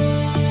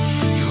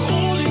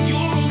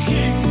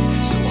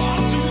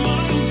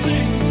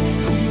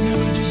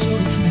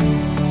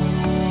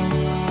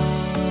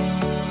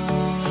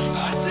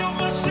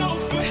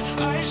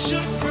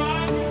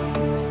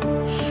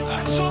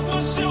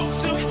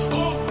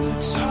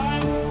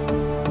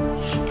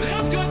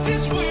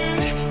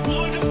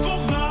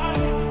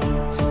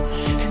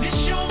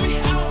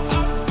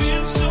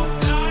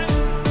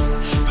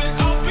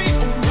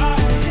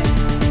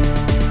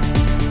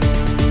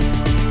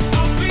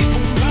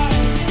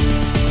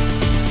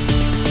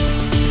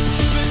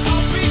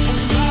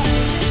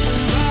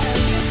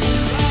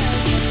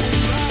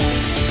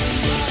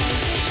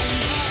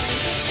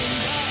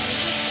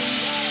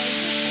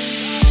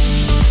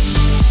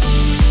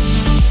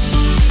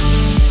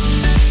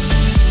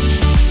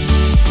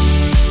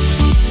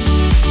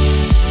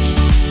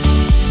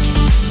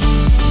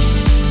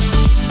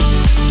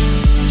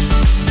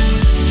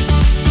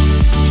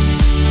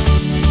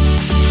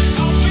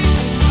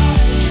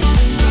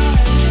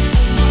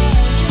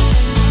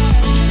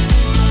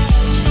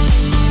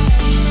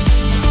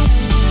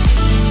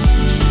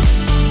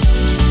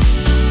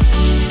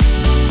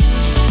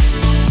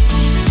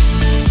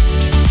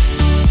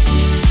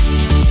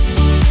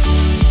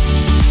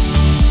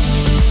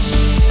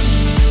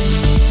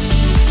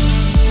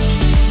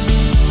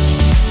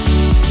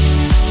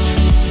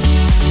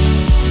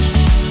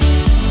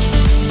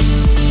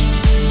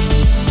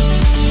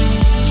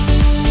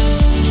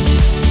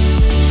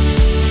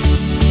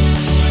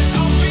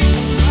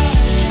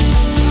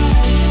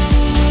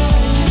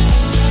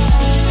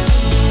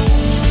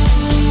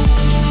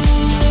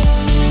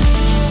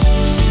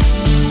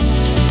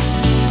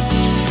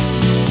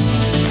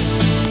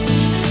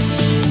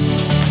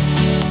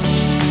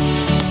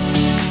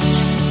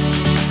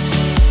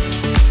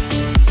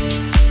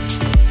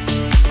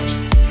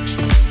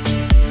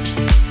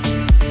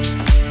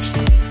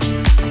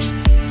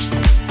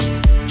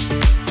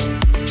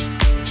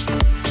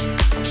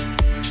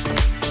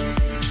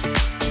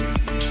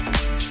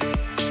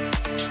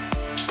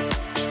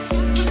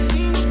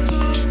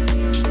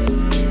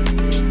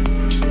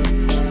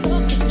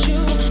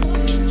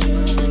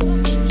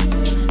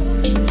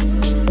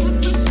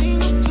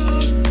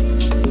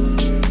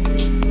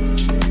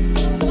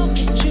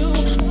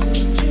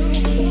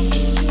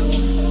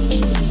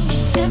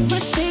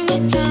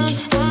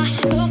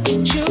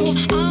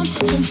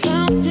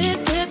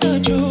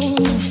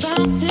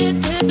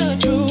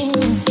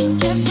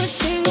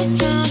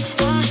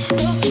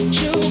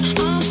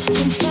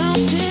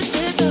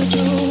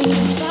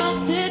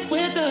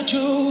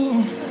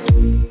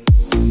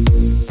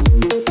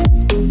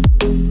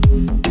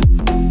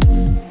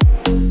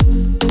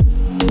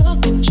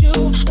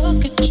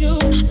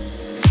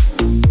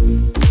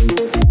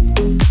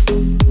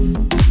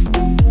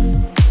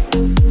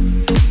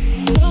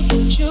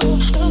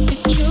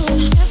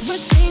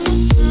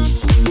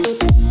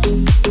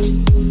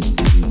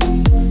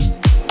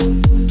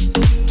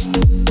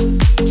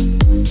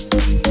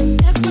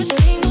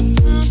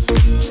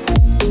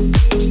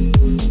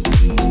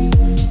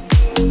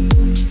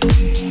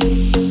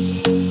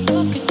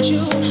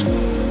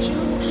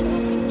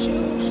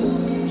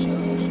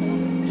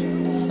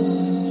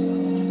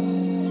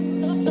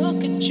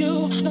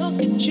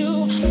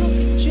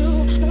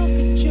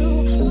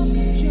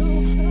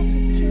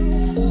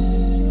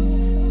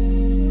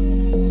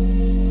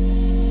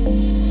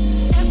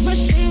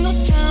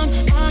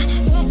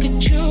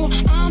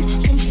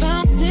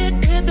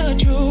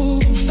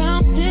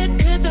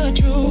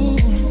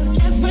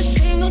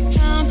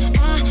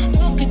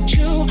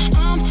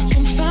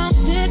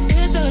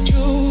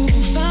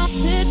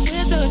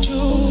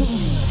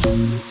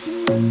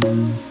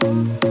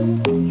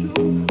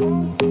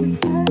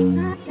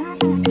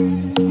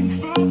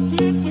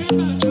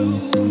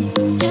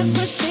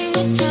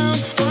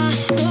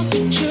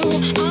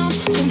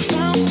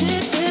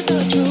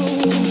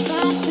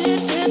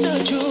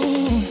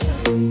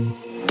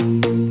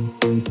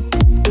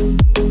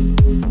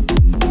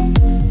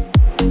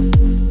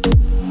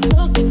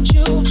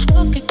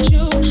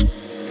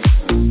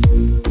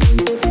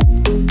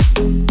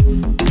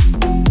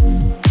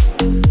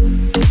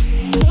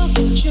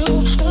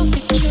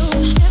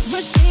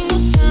 Every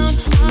single time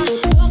I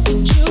look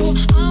at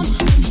you,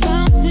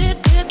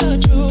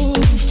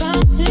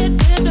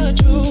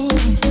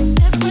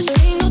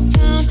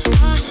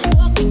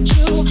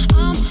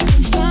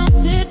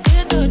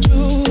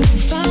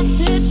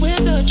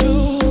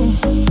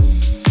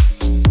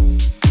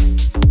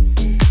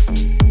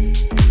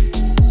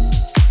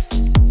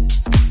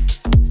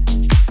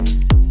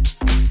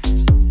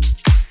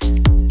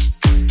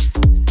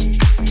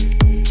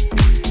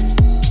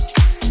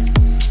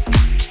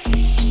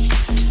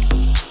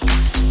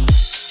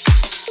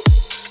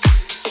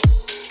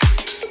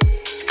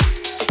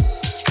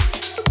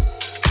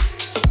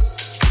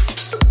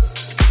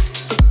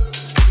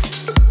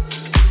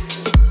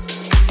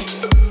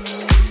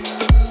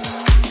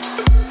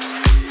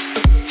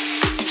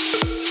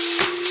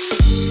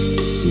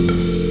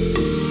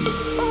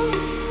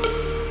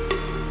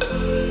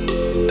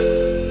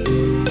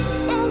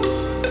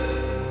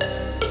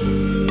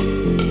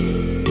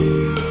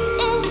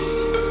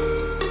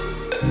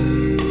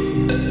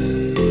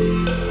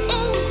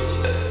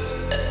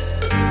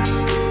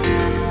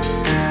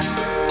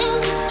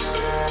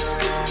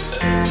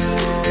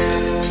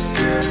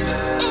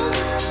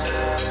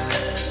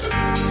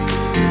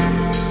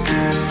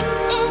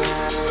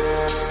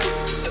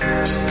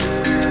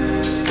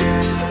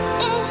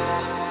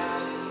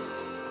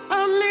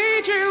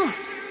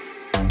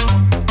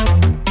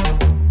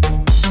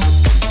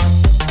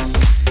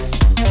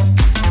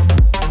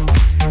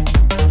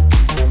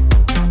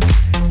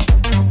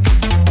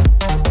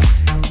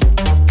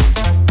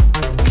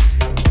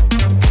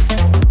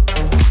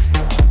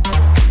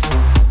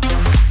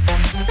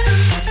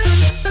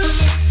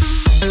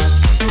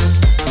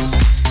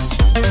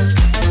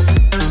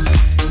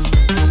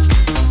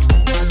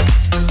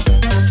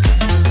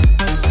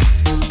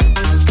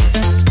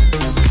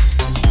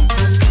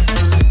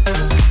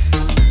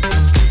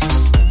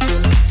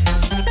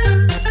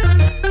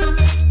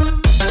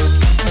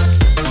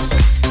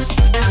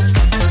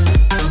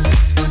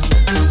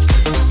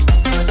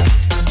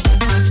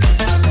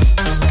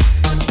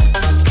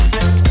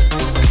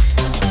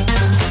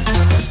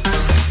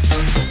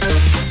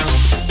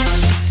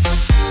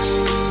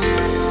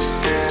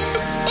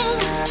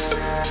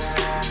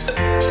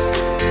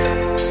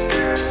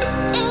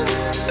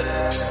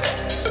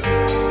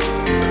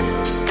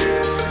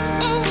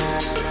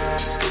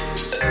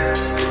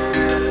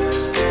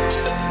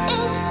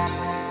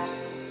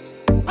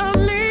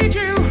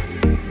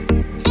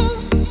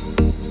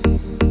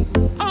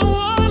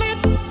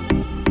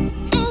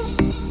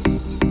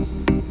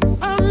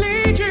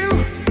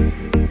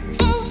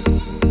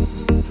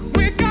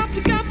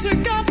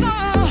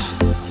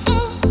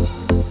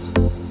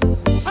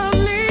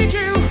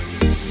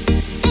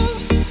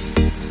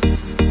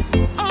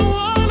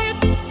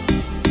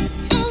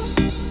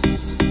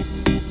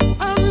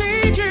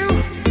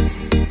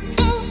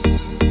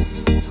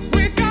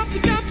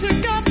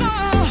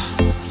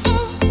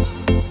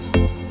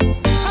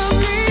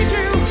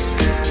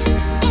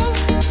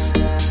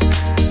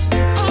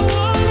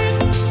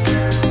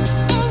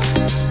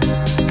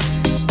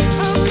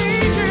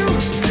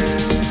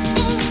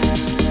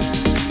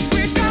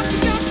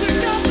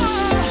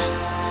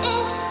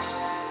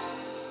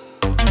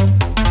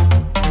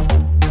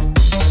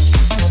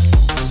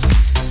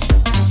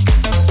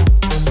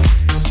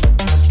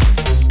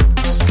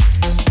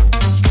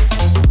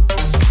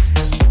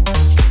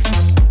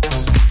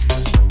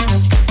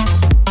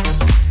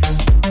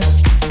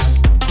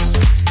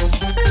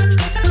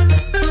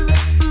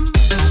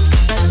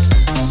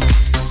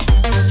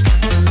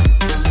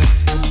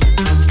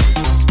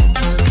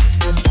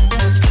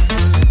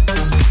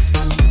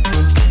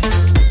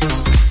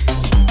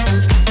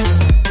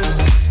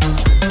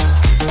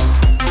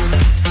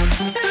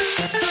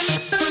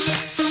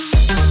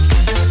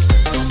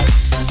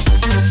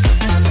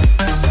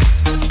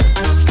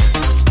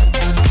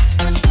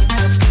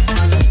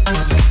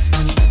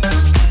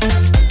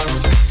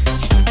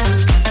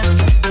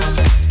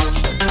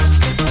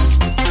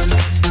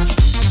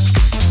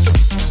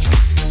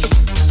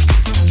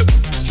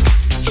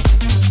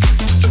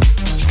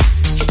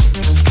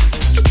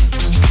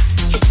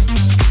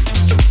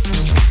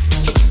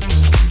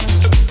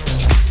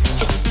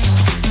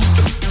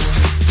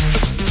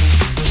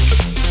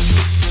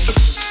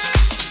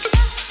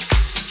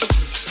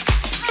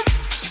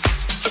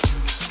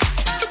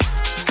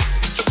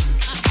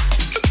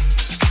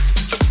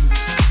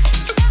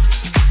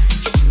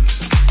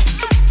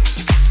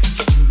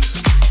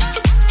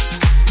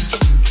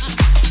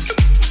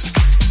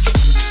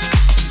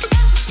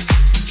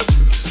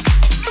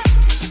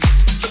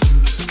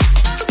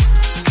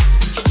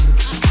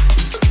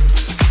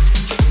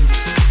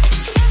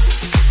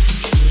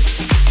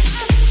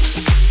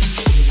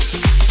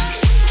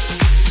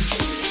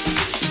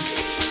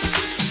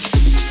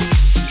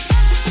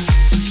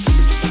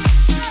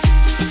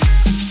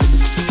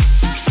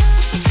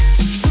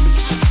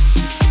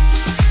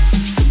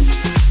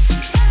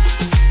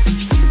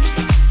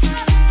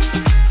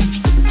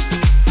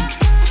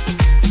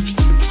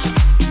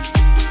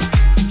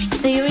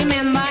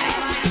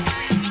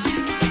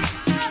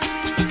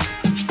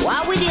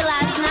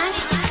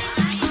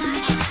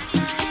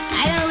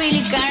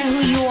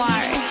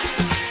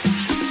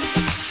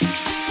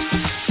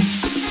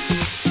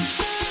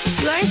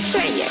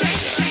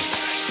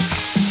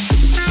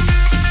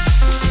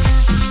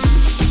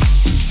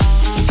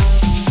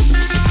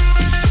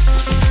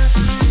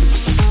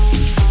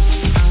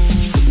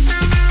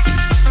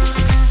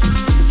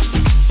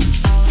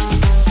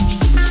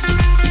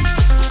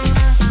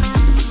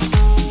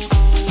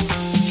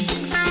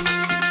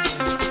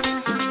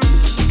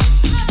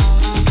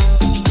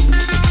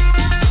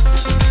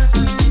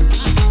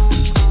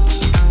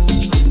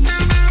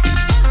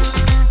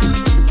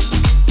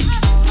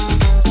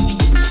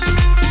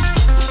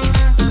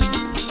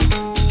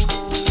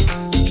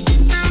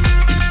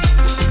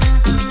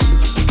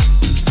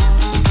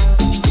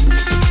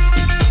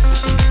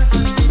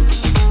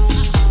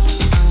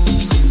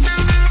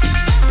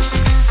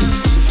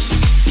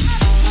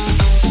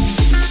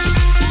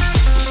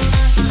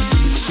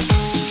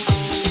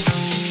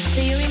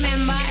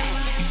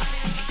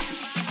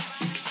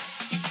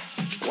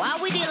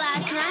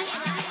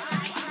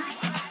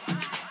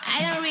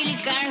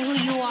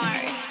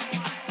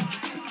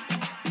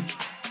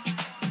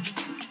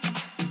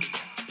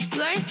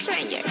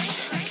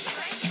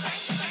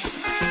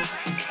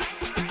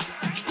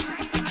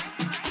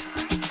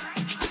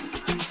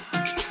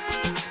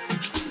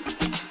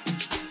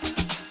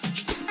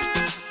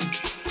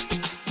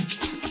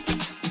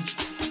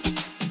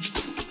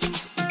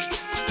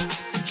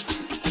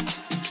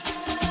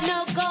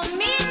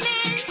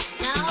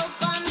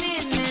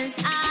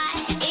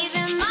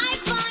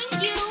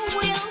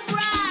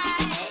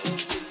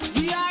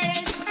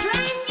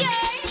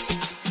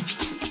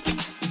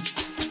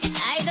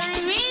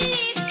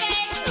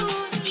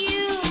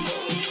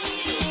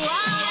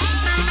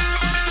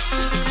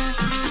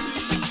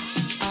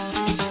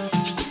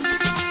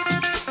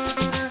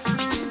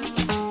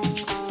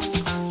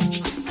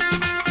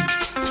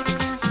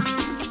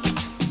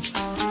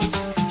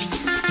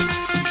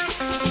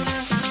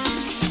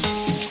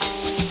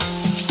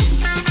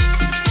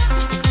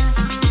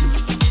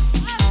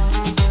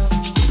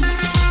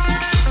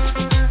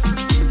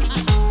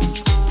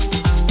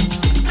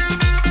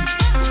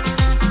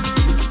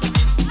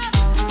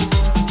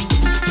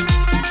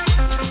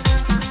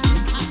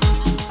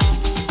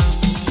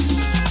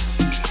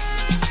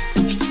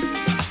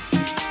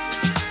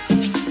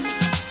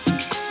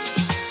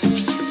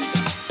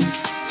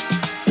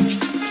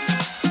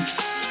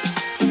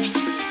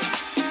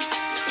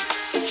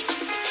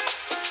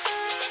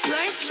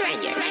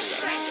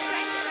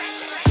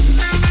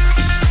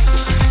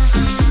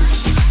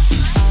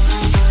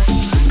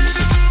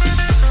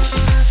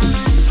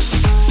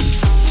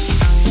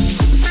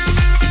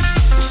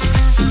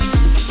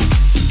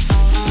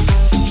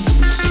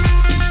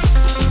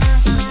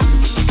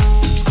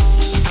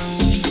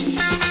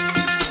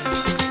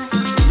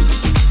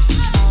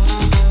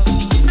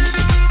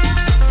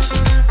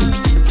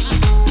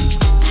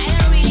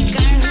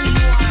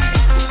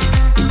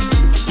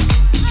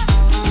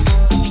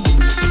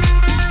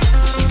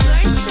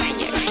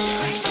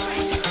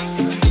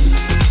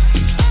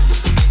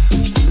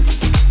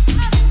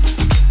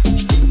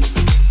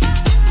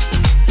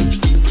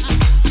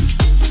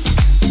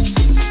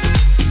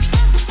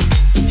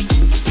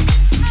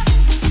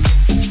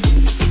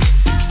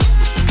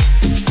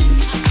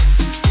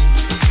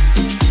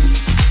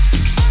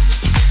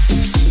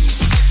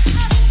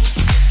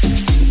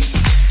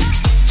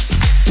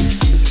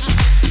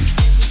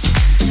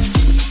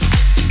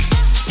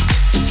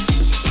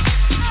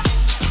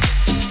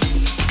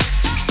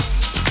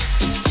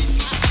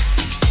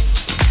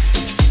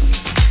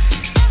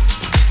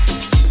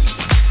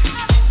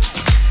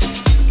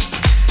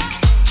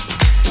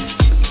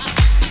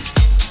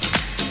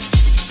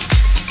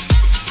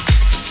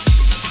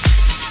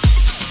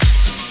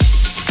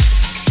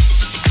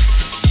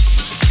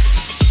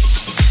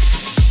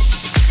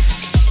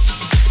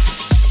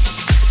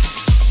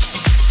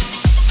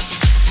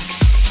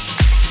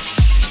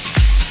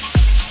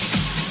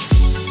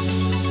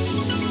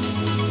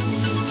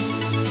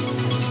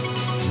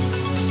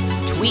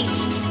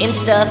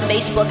 Insta,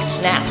 Facebook,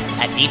 Snap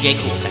at DJ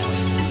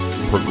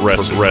Cooltown.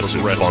 Progressive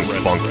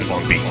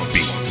funk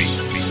beats.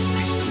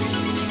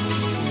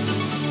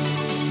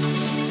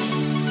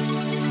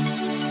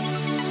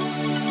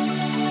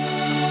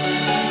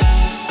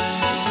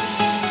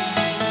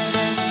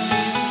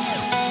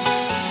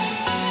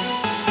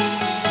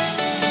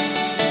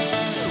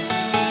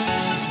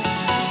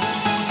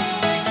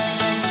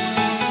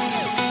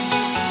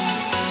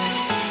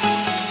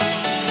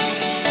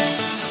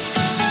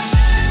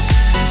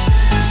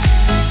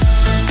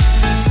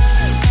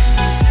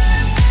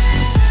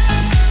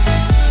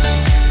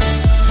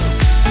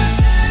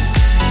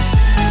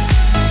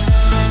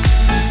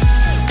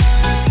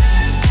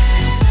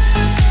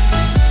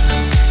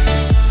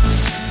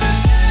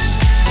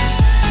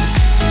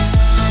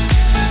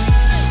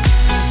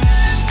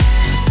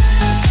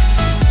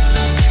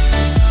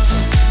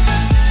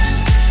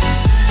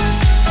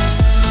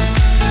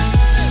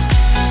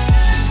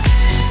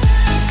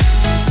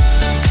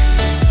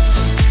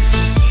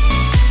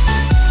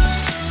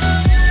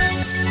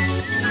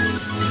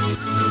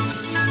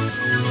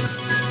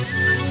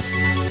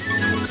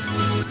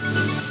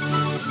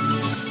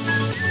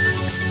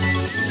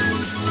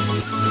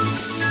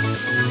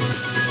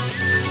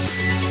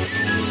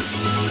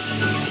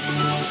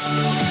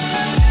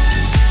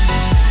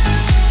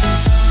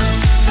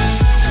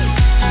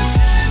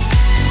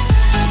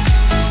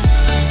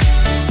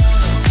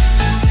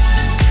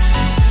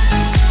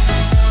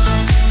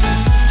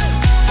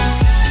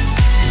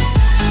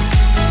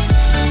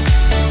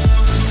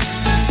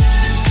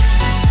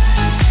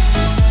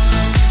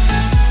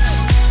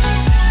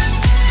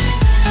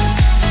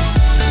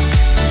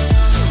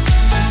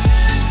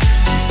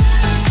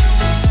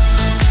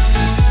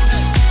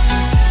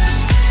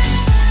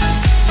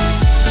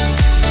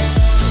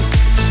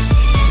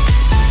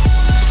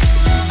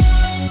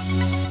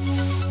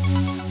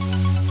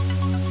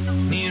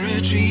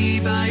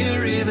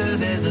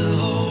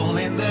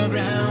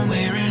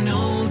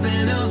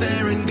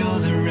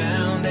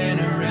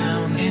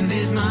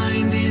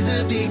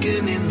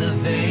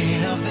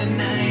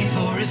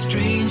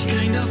 strange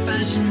kind of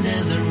fashion that